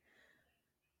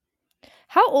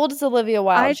 How old is Olivia I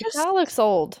Wilde? She kind just of looks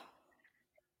old.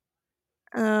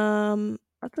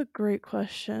 that's a great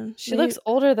question. She Maybe looks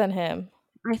older than him.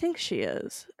 I think she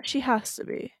is. She has to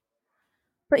be.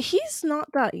 But he's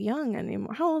not that young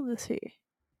anymore. How old is he?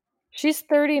 She's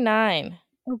 39.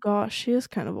 Oh gosh, she is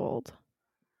kind of old.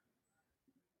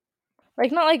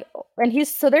 Like not like and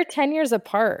he's so they're 10 years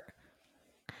apart.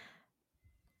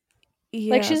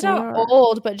 Like Yeah, she's they not are.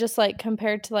 old, but just like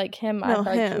compared to like him, I No,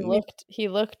 feel like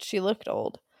him. she looked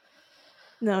old.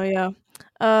 No, yeah.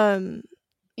 Um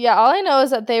Yeah, all I know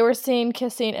is that they were seen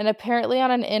kissing and apparently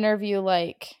on an interview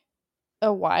like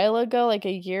a while ago, like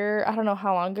a year, I don't know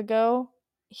how long ago,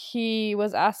 he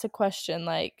was asked a question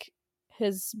like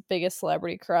his biggest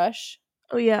celebrity crush,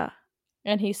 oh yeah,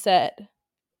 and he said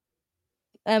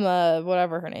Emma,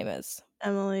 whatever her name is.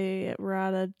 Emily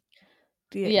Ratajkowski.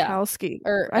 Ratajkowski.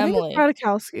 Or I think Emily. it's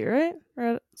Ratajkowski, right?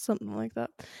 Or something like that.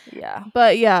 Yeah.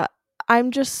 But yeah,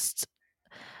 I'm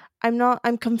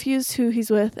confused who he's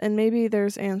with, and maybe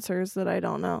there's answers that I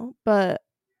don't know. But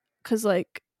because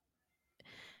like,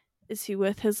 is he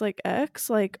with his like ex,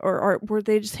 like, or were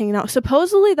they just hanging out?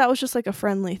 Supposedly that was just like a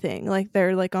friendly thing, like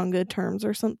they're like on good terms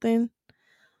or something.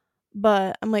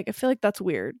 But I'm like, I feel like that's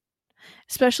weird,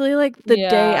 especially like the day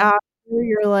Yeah. after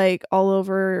you're like all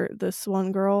over this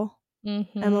one girl,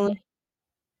 Emily.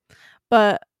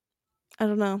 But I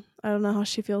don't know. I don't know how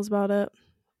she feels about it.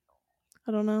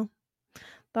 I don't know.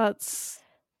 That's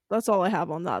all I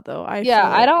have on that though. I feel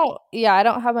I like,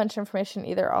 don't have much information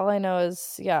either. All I know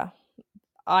is,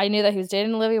 I knew that he was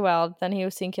dating Olivia Wilde, then he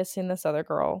was seen kissing this other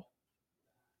girl.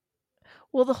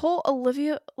 well, the whole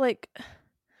Olivia, like,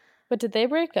 But did they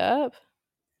break up?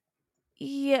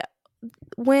 yeah,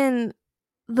 when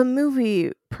the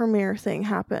movie premiere thing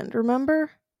happened,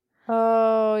 remember?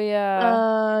 Oh,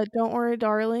 yeah. Don't Worry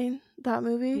Darling, that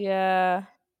movie? Yeah.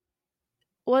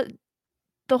 What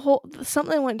the whole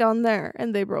something went down there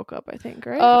and they broke up, I think,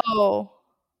 right? Oh.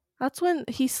 That's when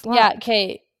he Yeah, slapped.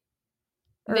 Kate.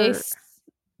 They Or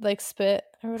like spit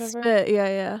or whatever. spit,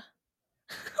 yeah.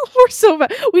 We're so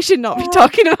bad. We should not be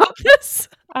talking about this.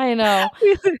 I know.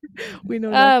 We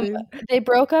know nothing. They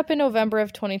broke up in November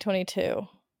of 2022.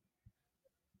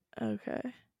 Okay.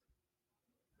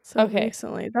 So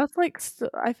recently. That's like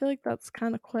I feel like that's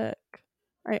kind of quick.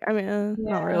 I mean,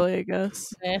 not really, I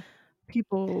guess.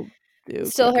 People do.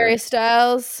 Still quicker. Harry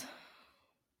Styles.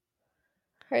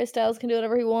 Harry Styles can do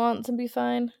whatever he wants and be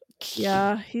fine.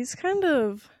 Yeah, he's kind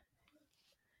of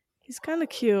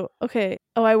cute. Okay.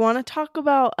 Oh, I want to talk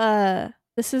about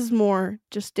this is more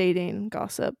just dating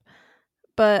gossip.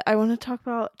 But I want to talk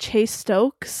about Chase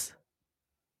Stokes.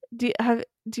 Do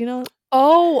you know?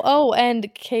 Oh, and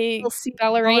Kate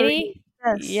Ballerini?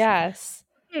 Yes.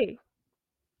 Hey.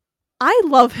 I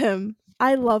love him.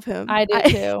 I do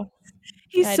too.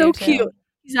 He's so cute.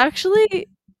 He's actually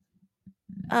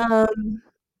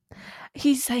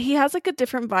he has like a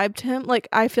different vibe to him. Like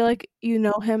I feel like you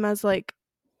know him as like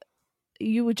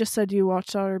you just said you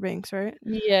watched Outer Banks, right?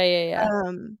 Yeah.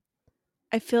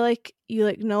 I feel like you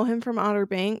like know him from Outer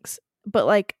Banks, but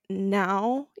like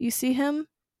now you see him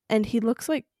and he looks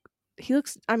the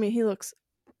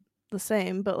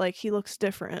same, but like he looks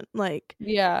different. Like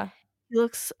he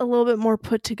looks a little bit more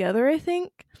put together, I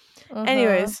think.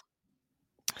 Anyways,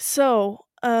 so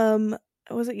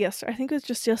was it yesterday? I think it was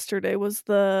just yesterday was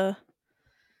the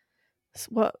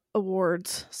what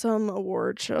awards? Some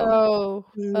award show. Oh,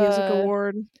 music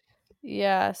award.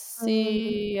 Yeah,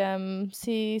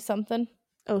 CMC something.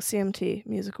 Oh, CMT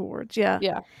Music Awards. Yeah.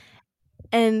 Yeah.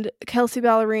 And Kelsey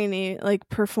Ballerini like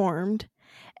performed.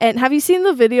 And have you seen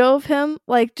the video of him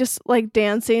like just like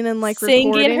dancing and like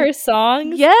singing recording her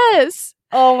songs? Yes.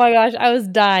 Oh my gosh, I was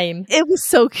dying. It was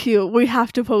so cute. We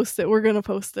have to post it. We're gonna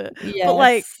post it. Yes. But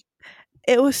like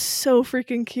it was so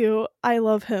freaking cute. I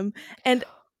love him. And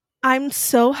I'm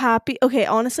so happy. Okay,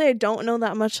 honestly, I don't know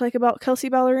that much like about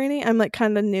Kelsey Ballerini. I'm like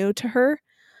kind of new to her.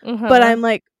 But I'm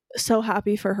like so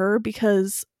happy for her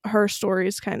because her story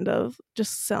is kind of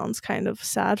just sounds kind of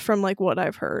sad from like what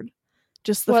I've heard.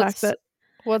 Just the fact that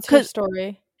what's her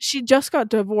story? She just got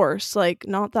divorced like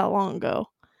not that long ago.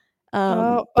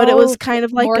 But it was kind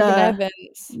of like Morgan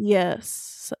Evans.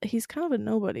 Yes. He's kind of a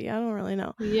nobody. I don't really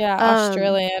know. Yeah,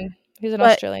 Australian. He's an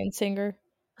Australian singer.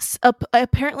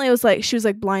 Apparently it was like she was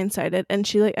like blindsided and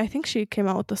she like I think she came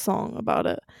out with a song about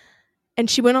it. And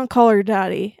she went on Call Her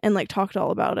Daddy and like talked all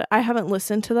about it. I haven't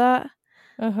listened to that.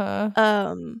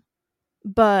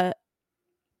 But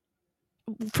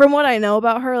from what I know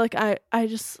about her, like I'm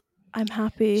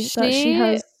happy that she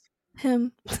has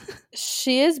him.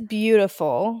 She is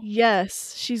beautiful.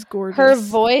 Yes, she's gorgeous. Her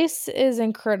voice is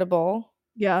incredible.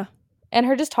 Yeah. And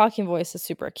her just talking voice is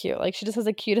super cute. Like she just has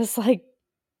the cutest like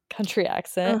country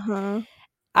accent.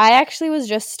 I actually was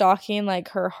just stalking like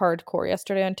her hardcore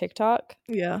yesterday on TikTok.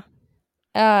 Yeah.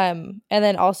 And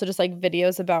then also just like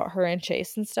videos about her and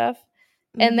Chase and stuff.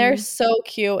 And they're so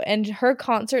cute and her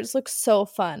concerts look so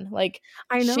fun. Like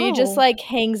I know. She just like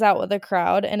hangs out with the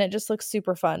crowd and it just looks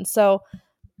super fun. So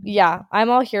yeah, I'm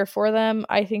all here for them.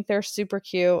 I think they're super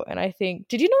cute and I think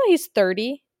did you know he's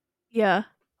 30? Yeah.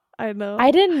 I know.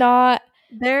 I did not.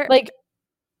 They're like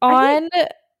on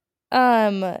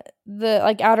the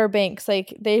like Outer Banks,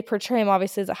 like they portray him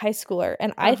obviously as a high schooler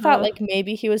and I thought like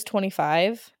maybe he was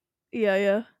 25.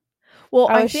 Yeah. Well,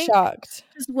 I was shocked.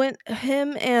 Just went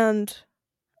him and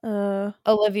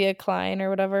Olivia Klein or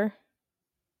whatever.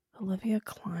 Olivia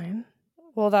Klein?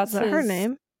 Well, that's her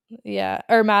name. Yeah,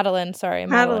 or Madeline, sorry.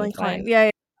 Madeline Klein. Yeah.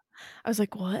 I was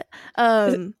like, what?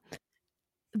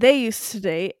 they used to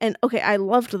date, and okay, I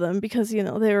loved them because, you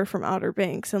know, they were from Outer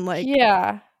Banks and, like,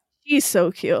 Yeah. she's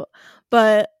so cute.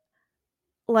 But,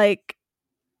 like,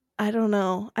 I don't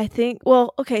know. I think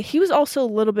well, okay, he was also a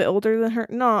little bit older than her,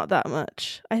 not that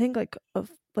much. I think,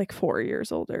 like 4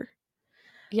 years older.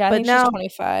 Yeah, I But think she's now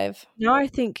 25. I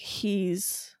think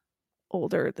he's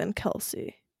older than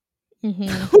Kelsey.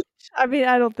 Mhm. Which, I mean,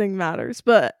 I don't think matters,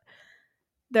 but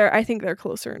I think they're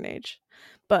closer in age.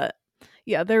 But,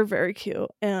 yeah, they're very cute,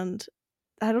 and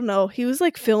I don't know, he was,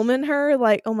 like, filming her,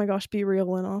 like oh my gosh, Be Real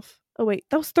went off. Oh, wait,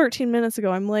 that was 13 minutes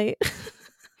ago, I'm late.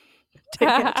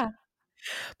 Dang it.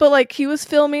 But, like, he was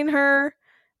filming her,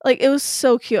 like, it was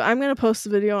so cute. I'm gonna post the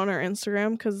video on our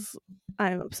Instagram because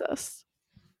I'm obsessed.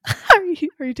 Are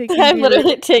you taking I'm Be Real?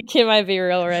 literally taking my Be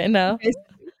Real right now. Okay.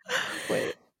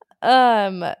 Wait.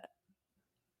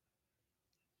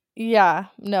 Yeah,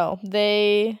 no,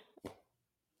 they're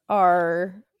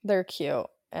cute,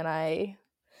 and I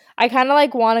kind of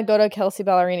like want to go to a Kelsey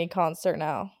Ballerini concert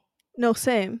now. No,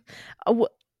 same.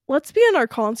 Let's be in our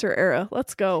concert era.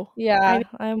 Let's go. Yeah,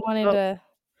 I'm wanting to.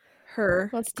 Her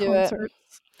Let's do concerts.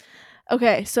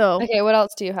 Okay, so it. Okay, what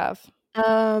else do you have?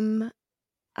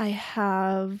 I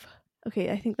have okay,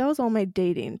 I think that was all my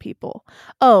dating people.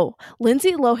 Oh,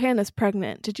 Lindsay Lohan is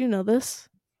pregnant. Did you know this?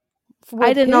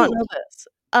 I did not know this.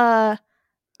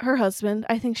 Her husband.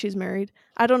 I think she's married.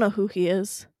 I don't know who he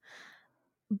is.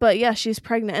 But yeah, she's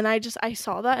pregnant, and I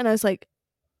saw that and I was like,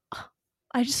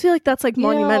 I just feel like that's like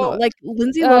monumental. Like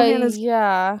Lindsay Lohan is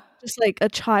just like a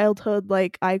childhood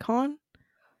like icon.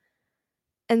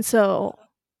 And so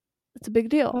it's a big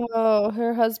deal. Oh,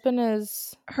 her husband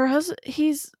is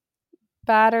he's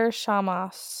Bader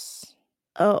Shamas.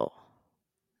 Oh.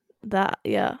 That,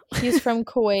 yeah. He's from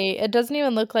Kuwait. It doesn't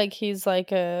even look like he's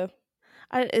like a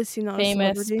is he not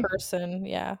famous a celebrity? person?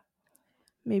 Yeah.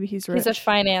 Maybe he's rich. He's a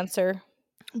financer.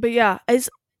 But yeah,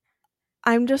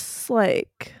 I'm just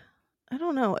like, I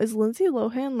don't know. Is Lindsay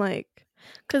Lohan like,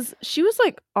 because she was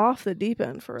like off the deep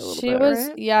end for a little bit,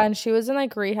 right? Yeah, and she was in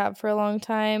like rehab for a long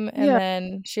time, and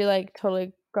then she like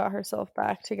totally got herself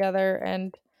back together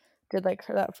and did like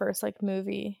that first like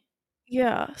movie.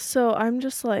 Yeah, so I'm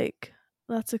just like,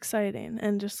 that's exciting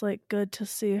and just like good to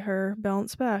see her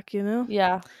bounce back, you know?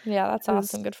 Yeah, that's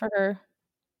awesome. Good for her.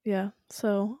 Yeah,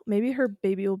 so maybe her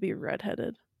baby will be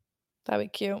redheaded. That'd be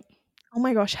cute. Oh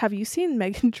my gosh, have you seen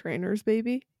Meghan Trainor's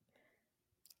baby?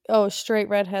 Oh, straight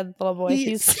redhead little boy.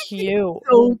 He's cute.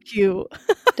 So cute.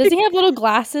 Does he have little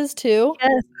glasses too?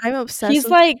 Yes, I'm obsessed. He's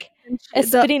like a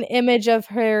spitting image of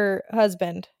her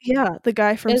husband. Yeah, the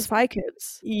guy from Spy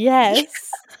Kids.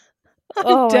 Yes.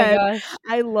 Oh my gosh.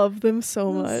 I love them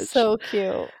so much. So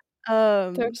cute.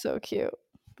 They're so cute.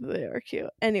 They are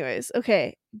cute. Anyways,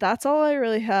 okay, that's all I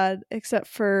really had, except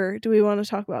for, do we want to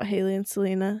talk about Hailey and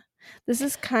Selena? This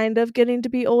is kind of getting to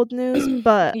be old news,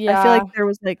 but I feel like there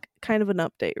was like kind of an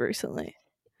update recently.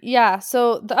 Yeah,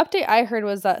 so the update I heard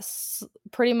was that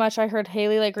pretty much I heard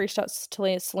Hailey like reached out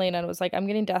to Selena and was like, I'm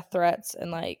getting death threats and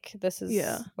like this is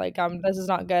like this is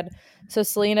not good. So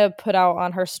Selena put out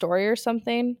on her story or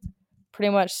something, pretty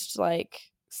much like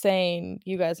saying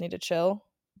you guys need to chill.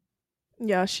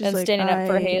 Yeah, she's and like standing up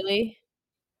for Hailey.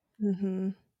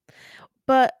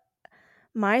 But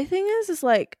my thing is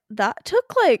like that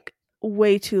took like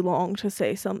way too long to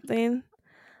say something.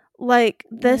 Like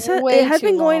this it had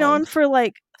been going on for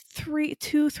like 3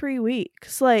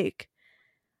 weeks. Like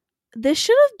this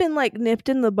should have been like nipped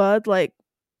in the bud like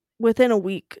within a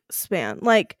week span.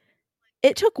 Like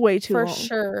it took way too long. For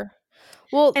sure.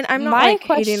 Well, and I'm not my like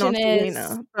question hating on is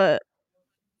Selena, but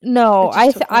no,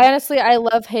 I honestly I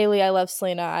love Hailey, I love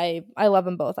Selena. I love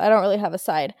them both. I don't really have a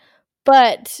side.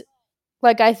 But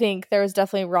like I think there was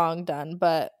definitely wrong done,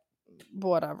 but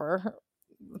whatever.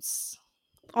 It's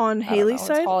on Hailey's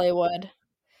side, it's Hollywood.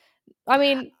 I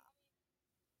mean,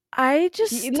 I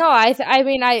just no. I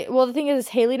mean, well, the thing is,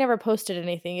 Hailey never posted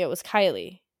anything. It was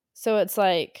Kylie, so it's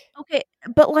like okay,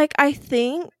 but like I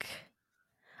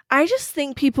just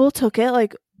think people took it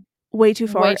like way too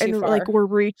far like we're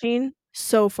reaching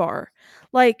so far.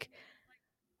 Like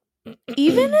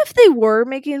even if they were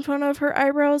making fun of her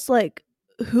eyebrows, like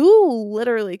who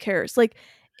literally cares? Like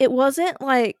it wasn't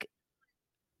like,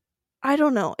 I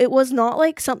don't know. It was not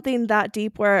like something that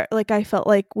deep where like I felt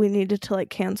like we needed to like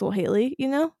cancel Hailey, you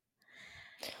know?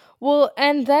 Well,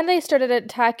 and then they started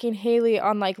attacking Hailey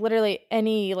on like literally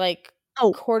any like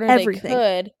corner everything.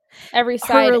 they could, every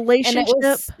side. Her relationship.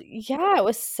 It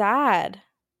was sad.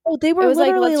 Oh, they were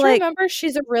literally let's remember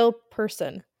she's a real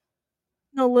person.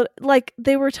 No, like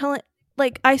they were telling,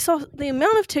 like I saw the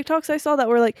amount of TikToks I saw that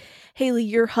were like, Hailey,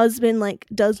 your husband like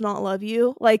does not love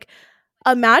you. Like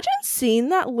imagine seeing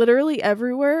that literally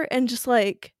everywhere and just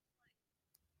like,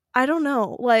 I don't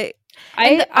know, like,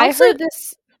 and I also, heard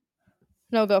this.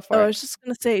 No, go for oh, I it. was just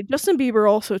gonna say Justin Bieber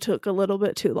also took a little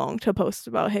bit too long to post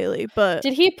about Hailey, but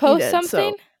Did he he post did.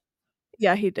 something? So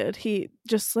yeah, he did. He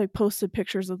just like posted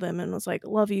pictures of them and was like,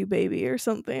 "Love you, baby," or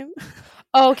something.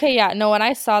 Oh, okay, yeah. No, when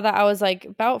I saw that, I was like,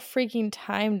 about freaking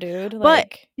time, dude. But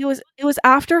Like, it was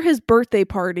after his birthday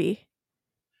party,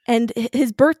 and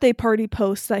his birthday party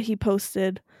posts that he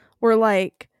posted were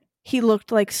like he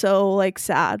looked like so like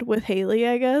sad with Hailey,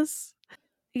 I guess.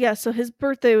 Yeah, so his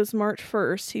birthday was March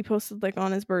 1st. He posted like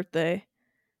on his birthday.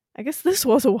 I guess this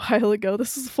was a while ago.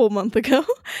 This is a full month ago.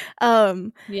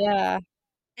 um yeah,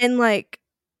 and like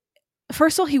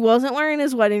first of all, he wasn't wearing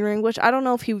his wedding ring, which I don't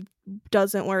know if he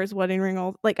doesn't wear his wedding ring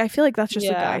all like I feel like that's just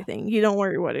a guy yeah, thing. You don't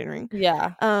wear your wedding ring.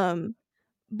 yeah. Um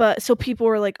but so people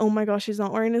were like, "Oh my gosh, he's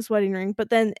not wearing his wedding ring." But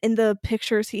then in the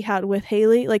pictures he had with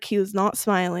Hailey, like he was not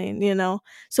smiling, you know.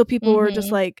 So people were just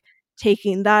Mm-hmm. like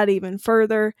taking that even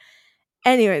further.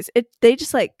 Anyways, they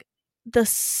just like the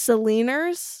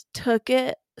Seleners took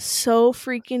it so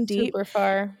freaking deep, Super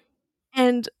far.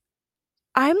 and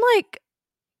I'm like,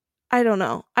 I don't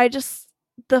know. I just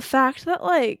the fact that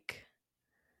like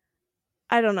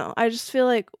I don't know. I just feel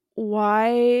like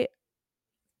why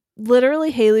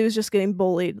literally Hailey was just getting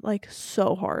bullied like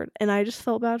so hard, and I just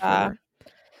felt bad for Yeah. her.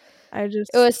 I It was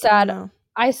I don't sad. know.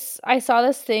 I saw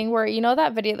this thing where, you know,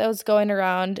 that video that was going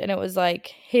around and it was like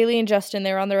Hailey and Justin,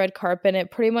 they were on the red carpet and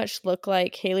it pretty much looked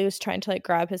like Hailey was trying to like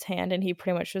grab his hand and he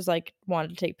pretty much was like wanted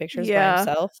to take pictures by Yeah.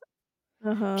 himself.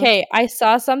 Uh-huh. Okay, I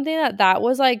saw something that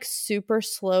was like super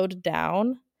slowed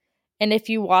down. And if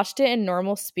you watched it in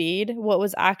normal speed, what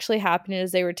was actually happening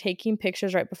is they were taking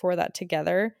pictures right before that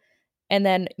together. And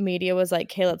then media was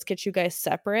like, "Hey, let's get you guys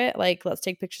separate. Like, let's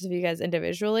take pictures of you guys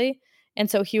individually." And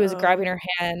so he was Oh. grabbing her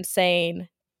hand saying,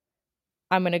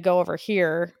 "I'm going to go over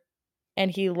here."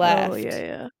 And he Oh, yeah, left.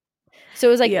 yeah. So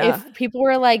it was like Yeah. if people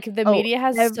were like, the Oh, media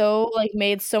has so like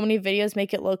made so many videos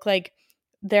make it look like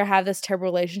they have this terrible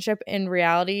relationship. In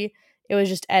reality, it was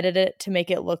just edited to make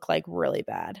it look like really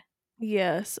bad.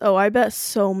 yes. Oh, I bet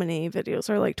so many videos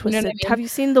are like You know what twisted. I mean? Have you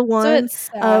seen the So one it's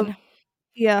of sad.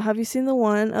 yeah, have you seen the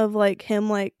one of like him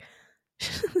like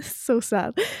so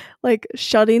sad. Like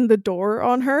shutting the door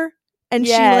on her and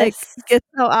she like Yes. gets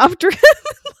out after him.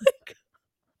 Like,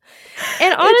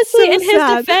 And it's honestly, so in his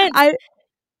sad. defense,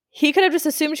 he could have just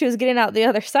assumed she was getting out the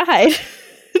other side.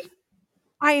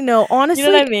 I know. You know Honestly,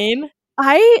 what I mean?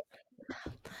 I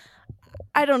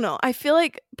I don't know. I feel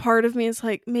like part of me is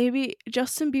like maybe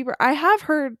Justin Bieber. I have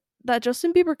heard that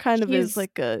Justin Bieber kind of is He's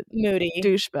like a moody.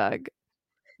 douchebag.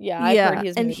 Yeah, I've heard Yeah,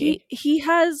 he's and moody. he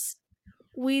has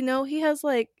we know he has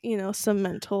like, some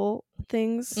mental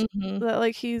things Mhm. that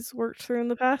like he's worked through in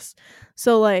the past.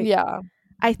 So like Yeah.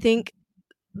 I think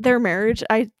their marriage,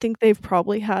 I think they've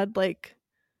probably had like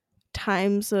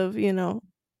times of,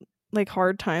 like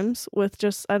hard times with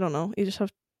just I don't know. You just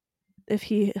have if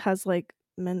he has like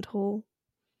mental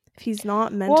if he's not Well,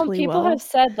 and mentally people have well,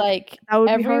 said, like, that would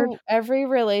be every hard. every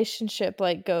relationship,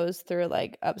 like, goes through,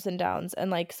 like, ups and downs, and,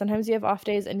 like, sometimes you have off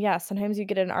days, and, yeah, sometimes you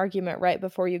get in an argument right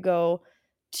before you go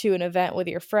to an event with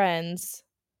your friends,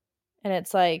 and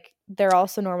it's like, they're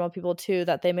also normal people too,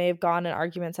 that they may have gone in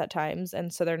arguments at times,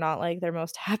 and so they're not, like, their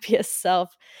most happiest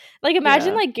self. Like,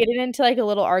 imagine, Yeah. like, getting into, like, a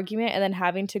little argument and then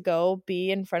having to go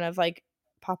be in front of, like,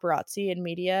 paparazzi and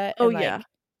media Oh and, yeah. like,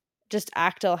 just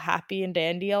act all happy and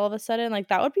dandy all of a sudden, like,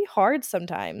 that would be hard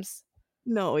sometimes.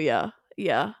 No, yeah.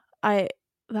 Yeah. I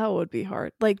that would be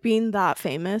hard. Like being that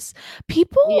famous.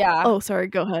 People Yeah. Oh, sorry,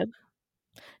 go ahead.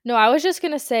 No, I was just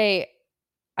gonna say,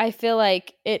 I feel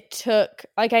like it took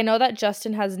like, I know that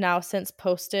Justin has now since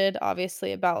posted,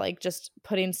 obviously, about, like, just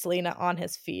putting Selena on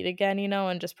his feet again,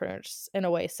 and just pretty much in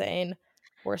a way saying,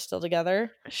 "We're still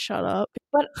together." Shut up.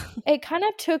 But it kind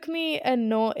of took me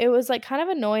it was, like, kind of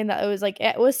annoying that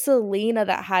it was Selena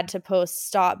that had to post,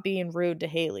 "Stop being rude to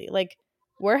Hailey." Like,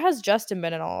 where has Justin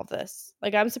been in all of this?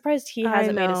 Like, I'm surprised he I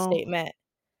hasn't made a know. statement.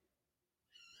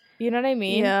 You know what I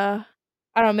mean? Yeah.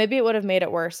 I don't know, maybe it would have made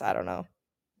it worse, I don't know.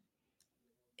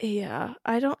 Yeah.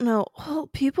 I don't know. Well,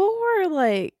 people were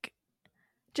like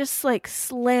just like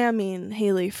slamming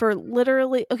Hailey for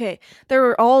literally okay, there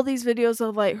were all these videos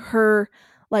of like her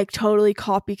like totally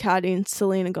copycatting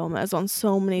Selena Gomez on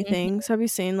so many Mhm. things. Have you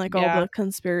seen like all Yeah. the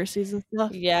conspiracies and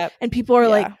stuff? Yep. And people are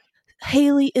like, Yeah.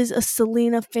 Hailey is a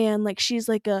Selena fan, like she's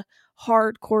like a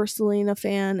hardcore Selena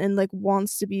fan and like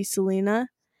wants to be Selena.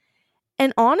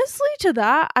 And honestly to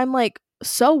that, I'm like,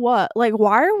 so what? Like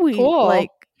why are we Cool. like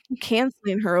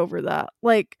canceling her over that?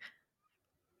 Like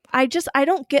I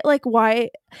don't get like why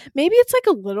maybe it's like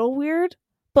a little weird,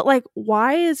 but like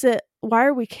why is it why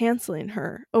are we canceling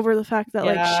her over the fact that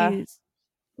like she's,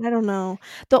 I don't know.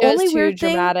 The It was only too weird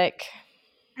dramatic. thing,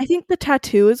 I think the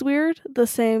tattoo is weird. The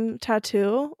same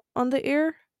tattoo on the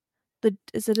ear.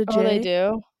 Is it a J? Oh, they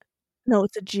do? No,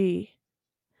 it's a G.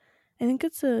 I think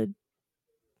it's a,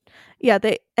 yeah,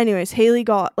 anyways, Hailey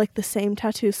got like the same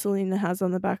tattoo Selena has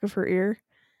on the back of her ear.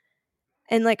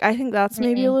 And like I think that's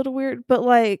maybe a little weird, but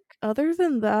like other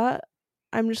than that,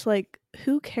 I'm just like,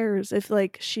 who cares if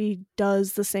like she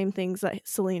does the same things that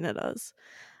Selena does?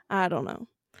 I don't know.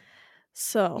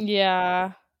 So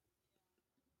yeah,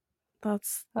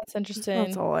 that's interesting.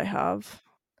 That's all I have.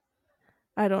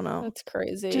 I don't know. That's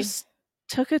crazy. Just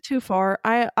took it too far.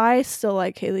 I still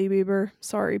like Hailey Bieber.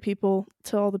 Sorry, people,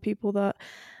 to all the people that.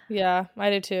 Yeah, I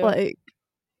do too. Like,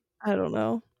 I don't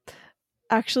know.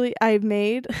 Actually, I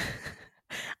made.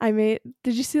 Did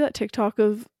you see that TikTok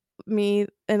of me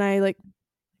and I like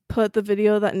put the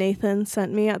video that Nathan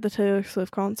sent me at the Taylor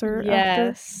Swift concert?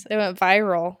 Yes, it went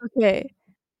viral. Okay.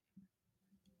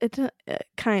 It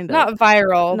kind of. Not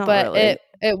viral, Not but really.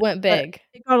 it went big. But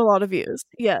it got a lot of views.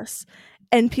 Yes.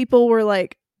 And people were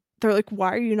like, they're like,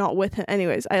 why are you not with him?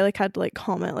 Anyways, I like had to like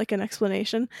comment like an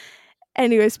explanation.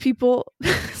 Anyways,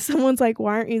 someone's like,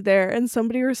 why aren't you there? And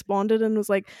somebody responded and was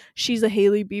like, she's a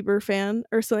Hailey Bieber fan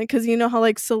or something. Cause you know how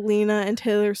like Selena and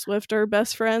Taylor Swift are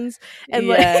best friends. And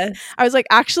like, I was like,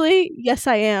 actually, yes,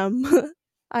 I am.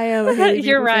 I am a Hailey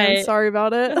You're Bieber right. fan. Sorry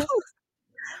about it.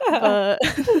 But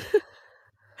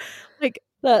like,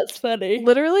 that's funny.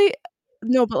 Literally,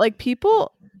 no, but like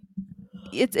people,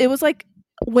 it was like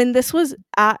when this was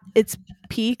at its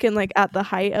peak and like at the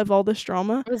height of all this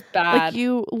drama, it was bad. Like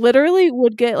you literally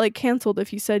would get like canceled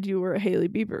if you said you were a Hailey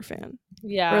Bieber fan.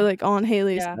 Yeah. Or like on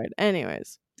Hailey's side.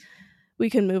 Anyways, we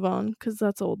can move on because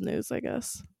that's old news, I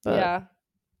guess. But, yeah.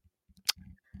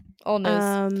 Old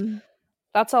news.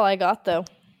 That's all I got though.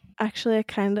 Actually,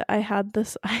 I had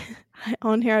this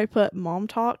on here. I put mom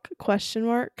talk ?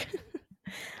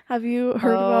 Have you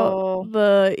heard about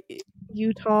the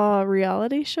Utah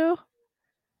reality show?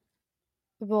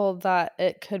 Well, that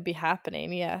it could be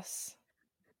happening, yes.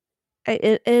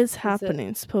 It is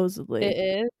happening, supposedly.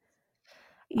 It is?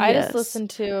 Yes. I just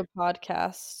listened to a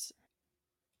podcast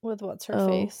with what's her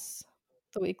face?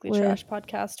 The Weekly Trash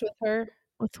podcast with her.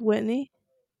 With Whitney?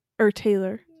 Or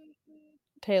Taylor?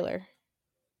 Taylor.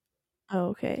 Oh,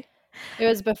 okay. It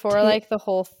was before like the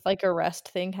whole like arrest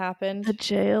thing happened. The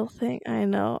jail thing? I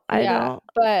know. I don't.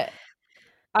 But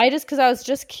because I was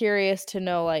just curious to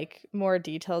know like more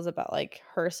details about like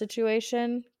her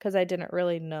situation because I didn't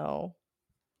really know.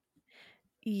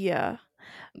 Yeah.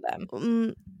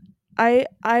 Them.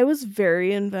 I was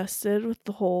very invested with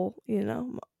the whole,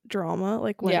 drama,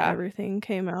 like when everything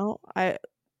came out.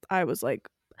 I was like,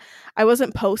 I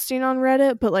wasn't posting on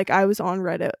Reddit, but like I was on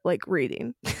Reddit like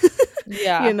reading.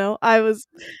 Yeah. I was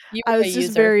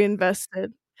just very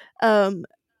invested.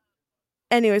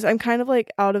 Anyways, I'm kind of like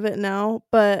out of it now,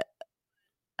 but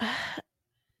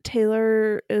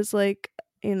Taylor is like,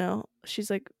 she's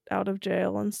like out of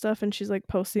jail and stuff, and she's like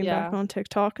posting back on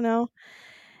TikTok now.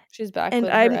 She's back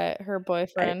with her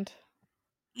boyfriend.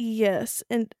 Yes.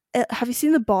 And have you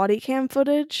seen the body cam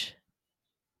footage?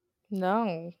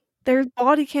 No. There's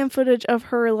body cam footage of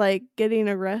her like getting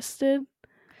arrested.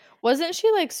 Wasn't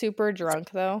she like super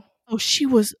drunk though? Oh, she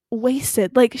was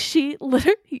wasted. Like she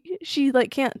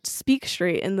like can't speak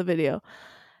straight in the video.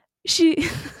 You'll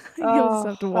just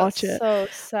have to watch it. So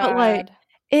sad. But like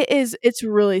it's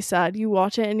really sad. You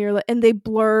watch it and you're like, and they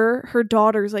blur her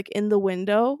daughter's like in the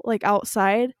window, like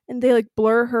outside, and they like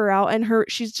blur her out, and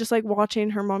she's just like watching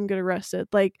her mom get arrested.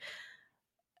 Like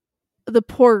the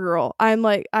poor girl. I'm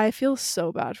like, I feel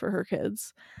so bad for her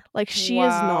kids. Like she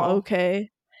is not okay.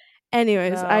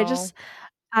 Anyways,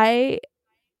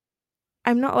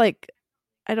 I'm not like,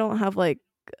 I don't have like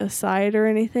a side or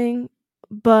anything,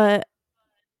 but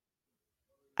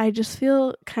I just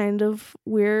feel kind of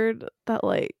weird that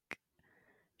like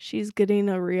she's getting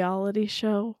a reality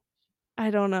show.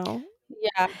 I don't know.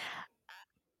 Yeah.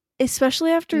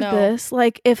 Especially after this,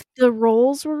 like if the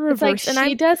roles were reversed, it's like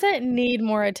she doesn't need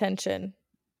more attention.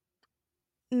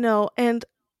 No, and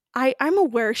I'm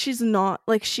aware she's not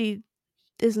like, she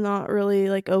is not really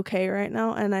like okay right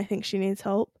now, and I think she needs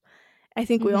help. I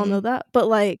think we all know that. But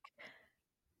like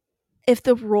if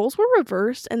the roles were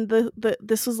reversed and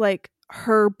this was like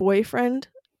her boyfriend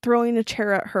throwing a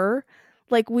chair at her,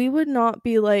 like we would not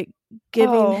be like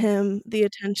giving him the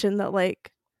attention that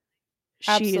like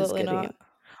she is getting.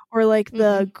 Or like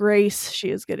the grace she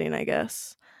is getting, I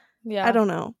guess. Yeah. I don't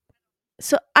know.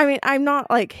 So I mean, I'm not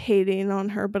like hating on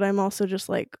her, but I'm also just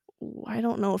like, I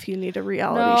don't know if you need a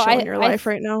reality show in your life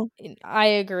right now. I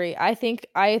agree. I think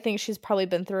she's probably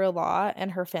been through a lot,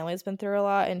 and her family's been through a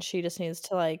lot, and she just needs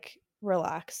to like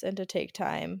relax and to take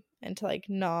time and to like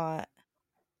not.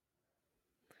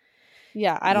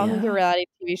 Yeah, I don't think a reality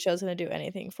TV show is going to do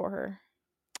anything for her.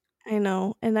 I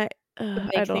know, and I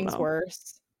make don't things know.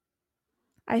 worse.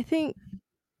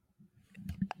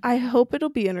 I hope it'll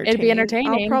be entertaining. It'd be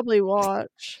entertaining. I'll probably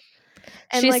watch.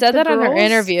 And she said that on her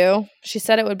interview. She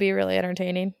said it would be really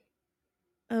entertaining.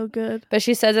 Oh, good. But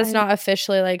she says it's not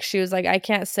officially, like, she was like, I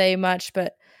can't say much,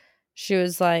 but she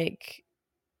was like,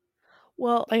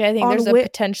 well, like, I think there's a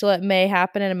potential it may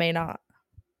happen and it may not.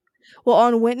 Well,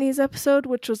 on Whitney's episode,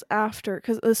 which was after,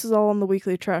 because this is all on the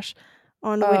Weekly Trash,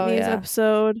 on Whitney's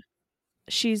episode,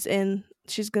 she's going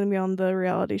to be on the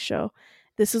reality show.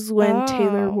 This is when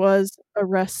Taylor was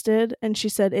arrested, and she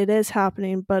said it is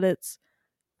happening, but it's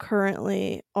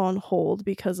currently on hold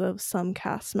because of some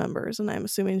cast members, and I'm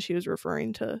assuming she was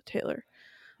referring to Taylor.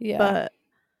 Yeah. But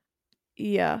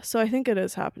yeah, so I think it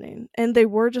is happening. And they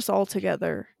were just all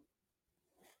together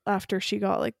after she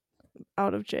got like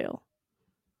out of jail.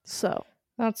 So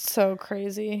that's so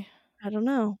crazy. I don't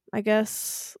know. I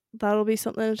guess that'll be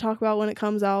something to talk about when it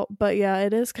comes out. But yeah,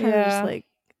 it is kind of just like,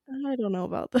 I don't know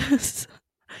about this.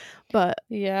 But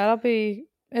yeah,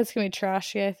 it's gonna be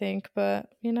trashy, I think, but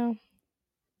you know.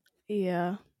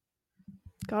 Yeah.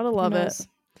 Gotta love it.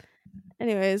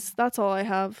 Anyways, that's all I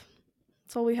have.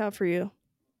 That's all we have for you.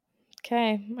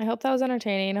 Okay. I hope that was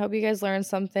entertaining. I hope you guys learned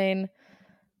something.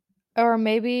 Or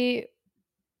maybe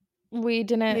we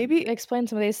didn't explain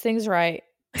some of these things right.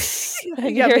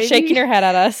 You're shaking your head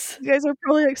at us. You guys are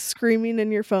probably like screaming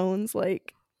in your phones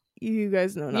like you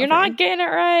guys know nothing. You're not getting it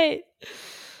right.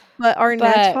 But our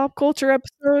next pop culture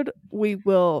episode, we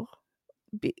will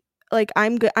be like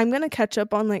I'm gonna catch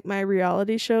up on like my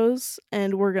reality shows,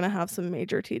 and we're gonna have some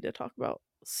major tea to talk about.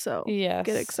 So get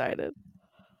excited.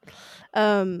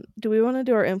 Do we want to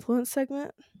do our influence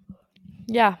segment?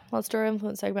 Yeah, let's do our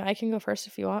influence segment. I can go first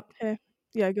if you want. Okay.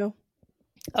 Yeah, go.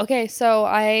 Okay, so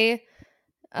I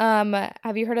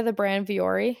have you heard of the brand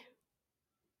Vuori?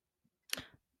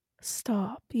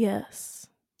 Stop. Yes.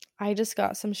 I just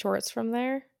got some shorts from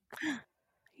there.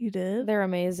 You did? They're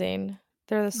amazing.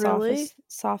 They're the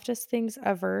softest things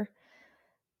ever.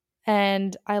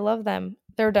 And I love them.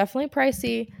 They're definitely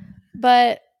pricey,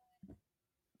 but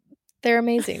they're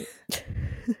amazing.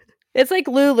 It's like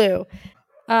Lulu.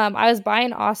 I was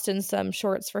buying Austin some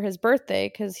shorts for his birthday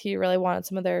because he really wanted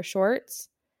some of their shorts.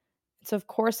 So of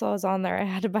course I was on there. I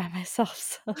had to buy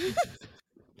myself some.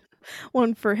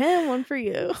 One for him, one for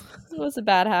you. It was a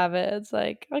bad habit. It's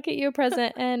like, I'll get you a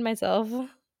present and myself.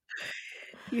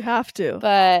 You have to.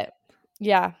 But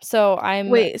yeah, so I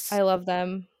love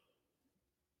them.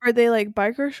 Are they like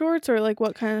biker shorts or like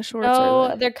what kind of shorts are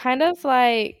they? No, they're kind of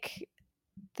like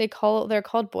they're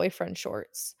called boyfriend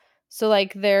shorts. So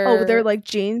like they're like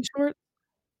jean shorts?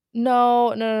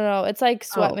 No. It's like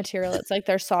sweat material. It's like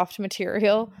they're soft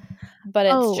material, but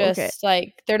it's just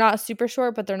like they're not super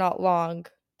short, but they're not long.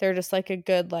 They're just like a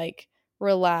good like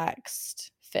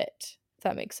relaxed fit. If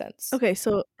that makes sense. Okay,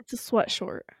 so it's a sweat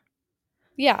short.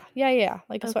 Yeah,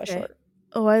 like a sweat short.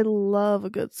 Oh, I love a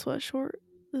good sweat short.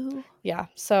 Ooh. Yeah,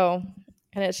 so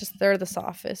and it's just they're the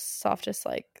softest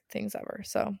like things ever.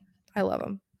 So I love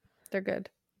them. They're good.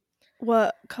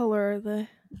 What color are they?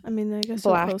 I mean, I guess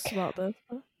black. We'll post about this.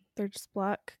 But they're just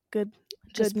black. Good.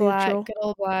 Just good black. Neutral. Good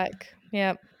old black.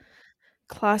 Yep.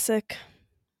 Classic.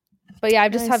 But yeah, I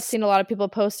just have seen a lot of people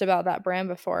post about that brand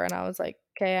before, and I was like,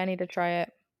 okay, I need to try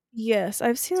it. Yes,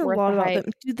 I've seen a lot about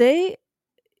them. Do they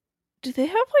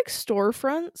have like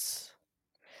storefronts?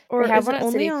 Or they have one at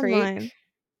City Creek.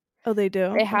 Oh, they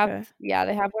do? They have, yeah,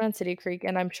 they have one in City Creek,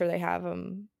 and I'm sure they have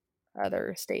them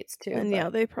other states too. And yeah,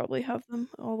 they probably have them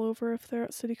all over if they're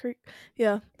at City Creek.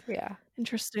 Yeah. Yeah.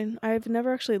 Interesting. I've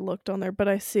never actually looked on there, but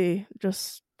I see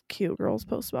just cute girls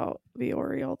post about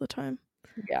Vuori all the time.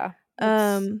 Yeah.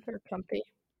 They're comfy.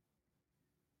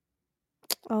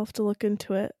 I'll have to look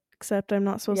into it, except I'm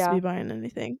not supposed to be buying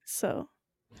anything. So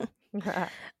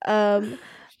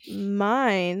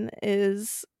mine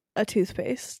is a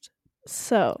toothpaste.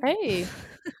 So hey.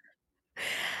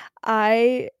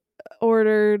 I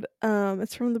ordered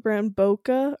it's from the brand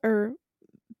Boka, or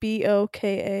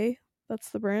Boka. That's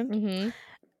the brand. Mm-hmm.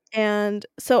 And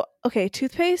so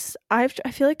toothpaste, I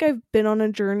feel like I've been on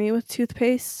a journey with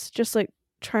toothpaste, just like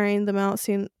trying them out,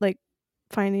 seeing like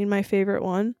finding my favorite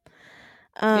one.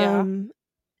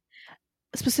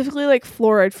 Specifically like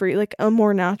fluoride free, like a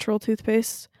more natural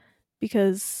toothpaste,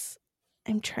 because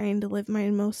I'm trying to live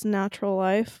my most natural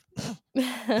life.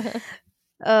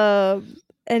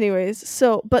 anyways,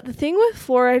 so but the thing with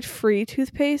fluoride free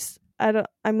toothpaste, I'm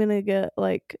gonna get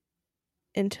like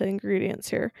into ingredients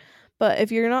here. But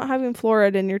if you're not having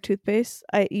fluoride in your toothpaste,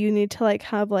 you need to like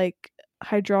have like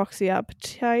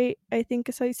hydroxyapatite, I think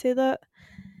is how you say that.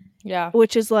 Yeah.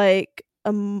 Which is like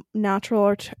a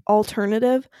natural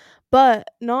alternative, but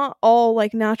not all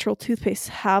like natural toothpastes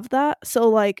have that. So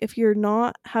like if you're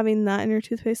not having that in your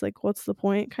toothpaste, like what's the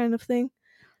point kind of thing.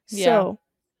 Yeah. So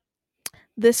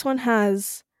this one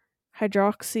has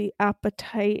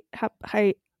hydroxyapatite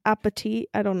apatite,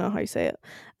 I don't know how you say it.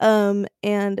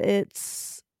 And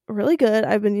it's really good.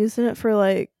 I've been using it for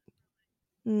like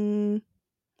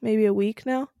maybe a week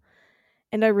now,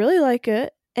 and I really like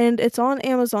it. And it's on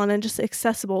Amazon and just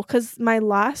accessible, because my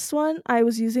last one I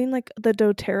was using like the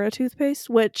doTERRA toothpaste,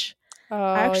 which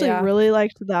I actually really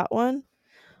liked that one,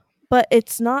 but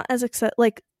it's not as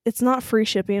like it's not free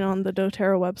shipping on the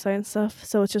doTERRA website and stuff,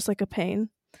 so it's just like a pain.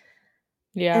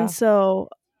 Yeah. And so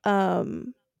I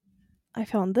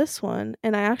found this one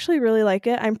and I actually really like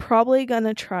it. I'm probably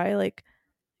gonna try like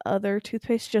other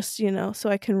toothpaste, just so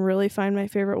I can really find my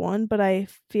favorite one, but I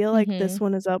feel like this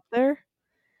one is up there.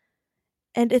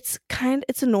 And it's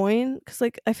annoying because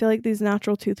like I feel like these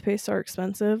natural toothpastes are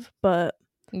expensive, but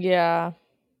yeah,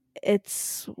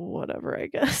 it's whatever, I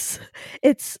guess.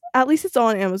 It's at least it's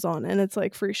on Amazon and it's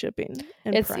like free shipping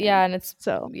and it's Prime. and it's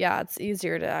so it's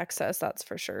easier to access, that's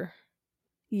for sure.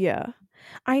 Yeah,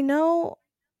 I know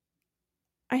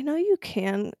you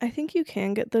can. I think you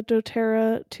can get the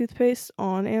doTERRA toothpaste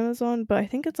on Amazon, but I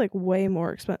think it's like way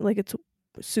more expensive. Like it's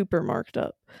super marked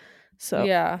up. So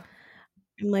yeah,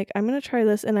 I'm like, I'm gonna try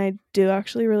this, and I do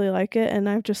actually really like it. And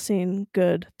I've just seen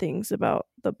good things about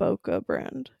the Boca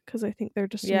brand because I think they're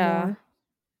just more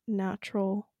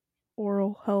natural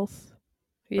oral health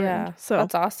brand. So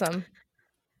that's awesome.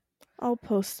 I'll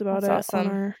post about it on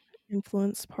our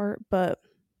influence part. But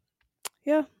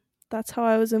yeah, that's how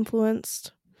I was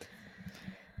influenced.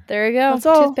 There you go. That's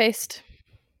all.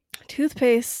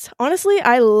 Toothpaste. Honestly,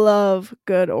 I love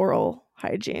good oral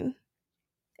hygiene.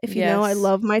 If you know, I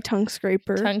love my tongue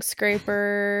scraper.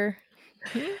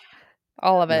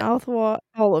 All of it. Mouthwash,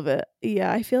 all of it.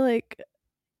 Yeah, I feel like,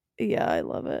 I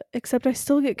love it. Except I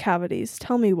still get cavities.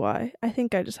 Tell me why. I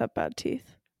think I just have bad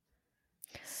teeth.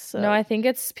 So. No, I think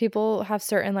it's people have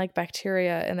certain like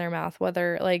bacteria in their mouth,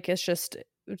 whether like it's just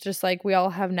like we all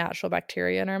have natural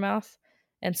bacteria in our mouth.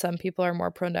 And some people are more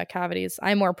prone to cavities.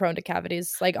 I'm more prone to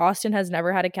cavities. Like Austin has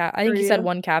never had a I think he said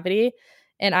one cavity.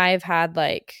 And I've had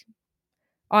like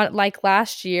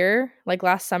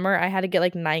last summer, I had to get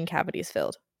like 9 cavities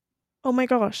filled. Oh my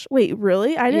gosh. Wait,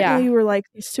 really? I didn't know you were like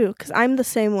this too, because I'm the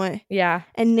same way. Yeah.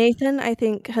 And Nathan, I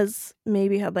think, has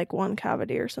maybe had like 1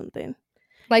 cavity or something.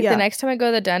 Like the next time I go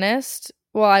to the dentist,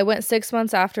 well, I went 6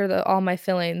 months after all my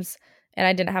fillings and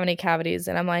I didn't have any cavities.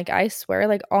 And I'm like, I swear,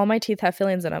 like all my teeth have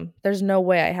fillings in them. There's no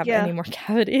way I have any more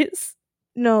cavities.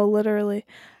 No, literally.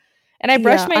 And I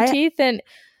brush my teeth and...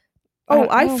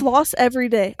 I floss every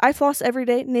day.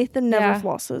 Nathan never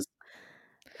flosses.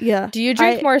 Yeah. Do you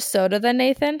drink more soda than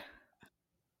Nathan?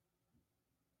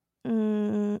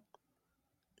 Because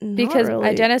really.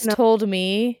 my dentist told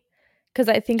me, because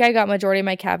I think I got majority of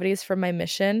my cavities from my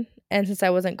mission, and since I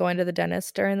wasn't going to the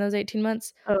dentist during those 18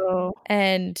 months.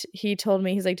 And he told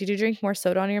me, he's like, did you drink more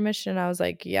soda on your mission? And I was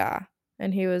like, yeah.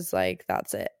 And he was like,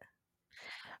 that's it.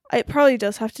 It probably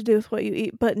does have to do with what you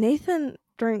eat, but Nathan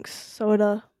drinks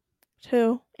soda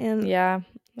too. And yeah,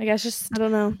 I guess just, I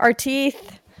don't know, our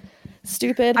teeth,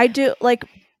 stupid. I do, like,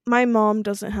 my mom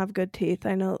doesn't have good teeth.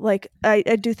 I know, like, I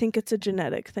do think it's a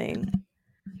genetic thing.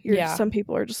 Some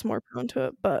people are just more prone to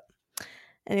it, but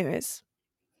anyways.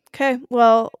 Okay,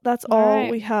 well, that's all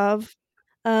we have.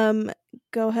 Go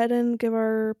ahead and give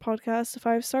our podcast a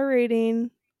 5-star rating.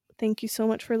 Thank you so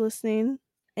much for listening.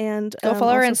 And go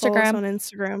follow our Instagram. Follow us on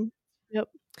Instagram. Yep.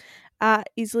 At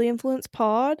Easily Influenced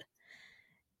Pod.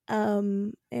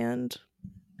 And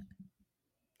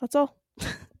that's all.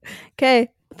 Okay.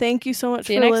 Thank you so much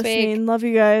for listening. Week. Love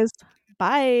you guys.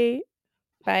 Bye.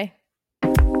 Bye.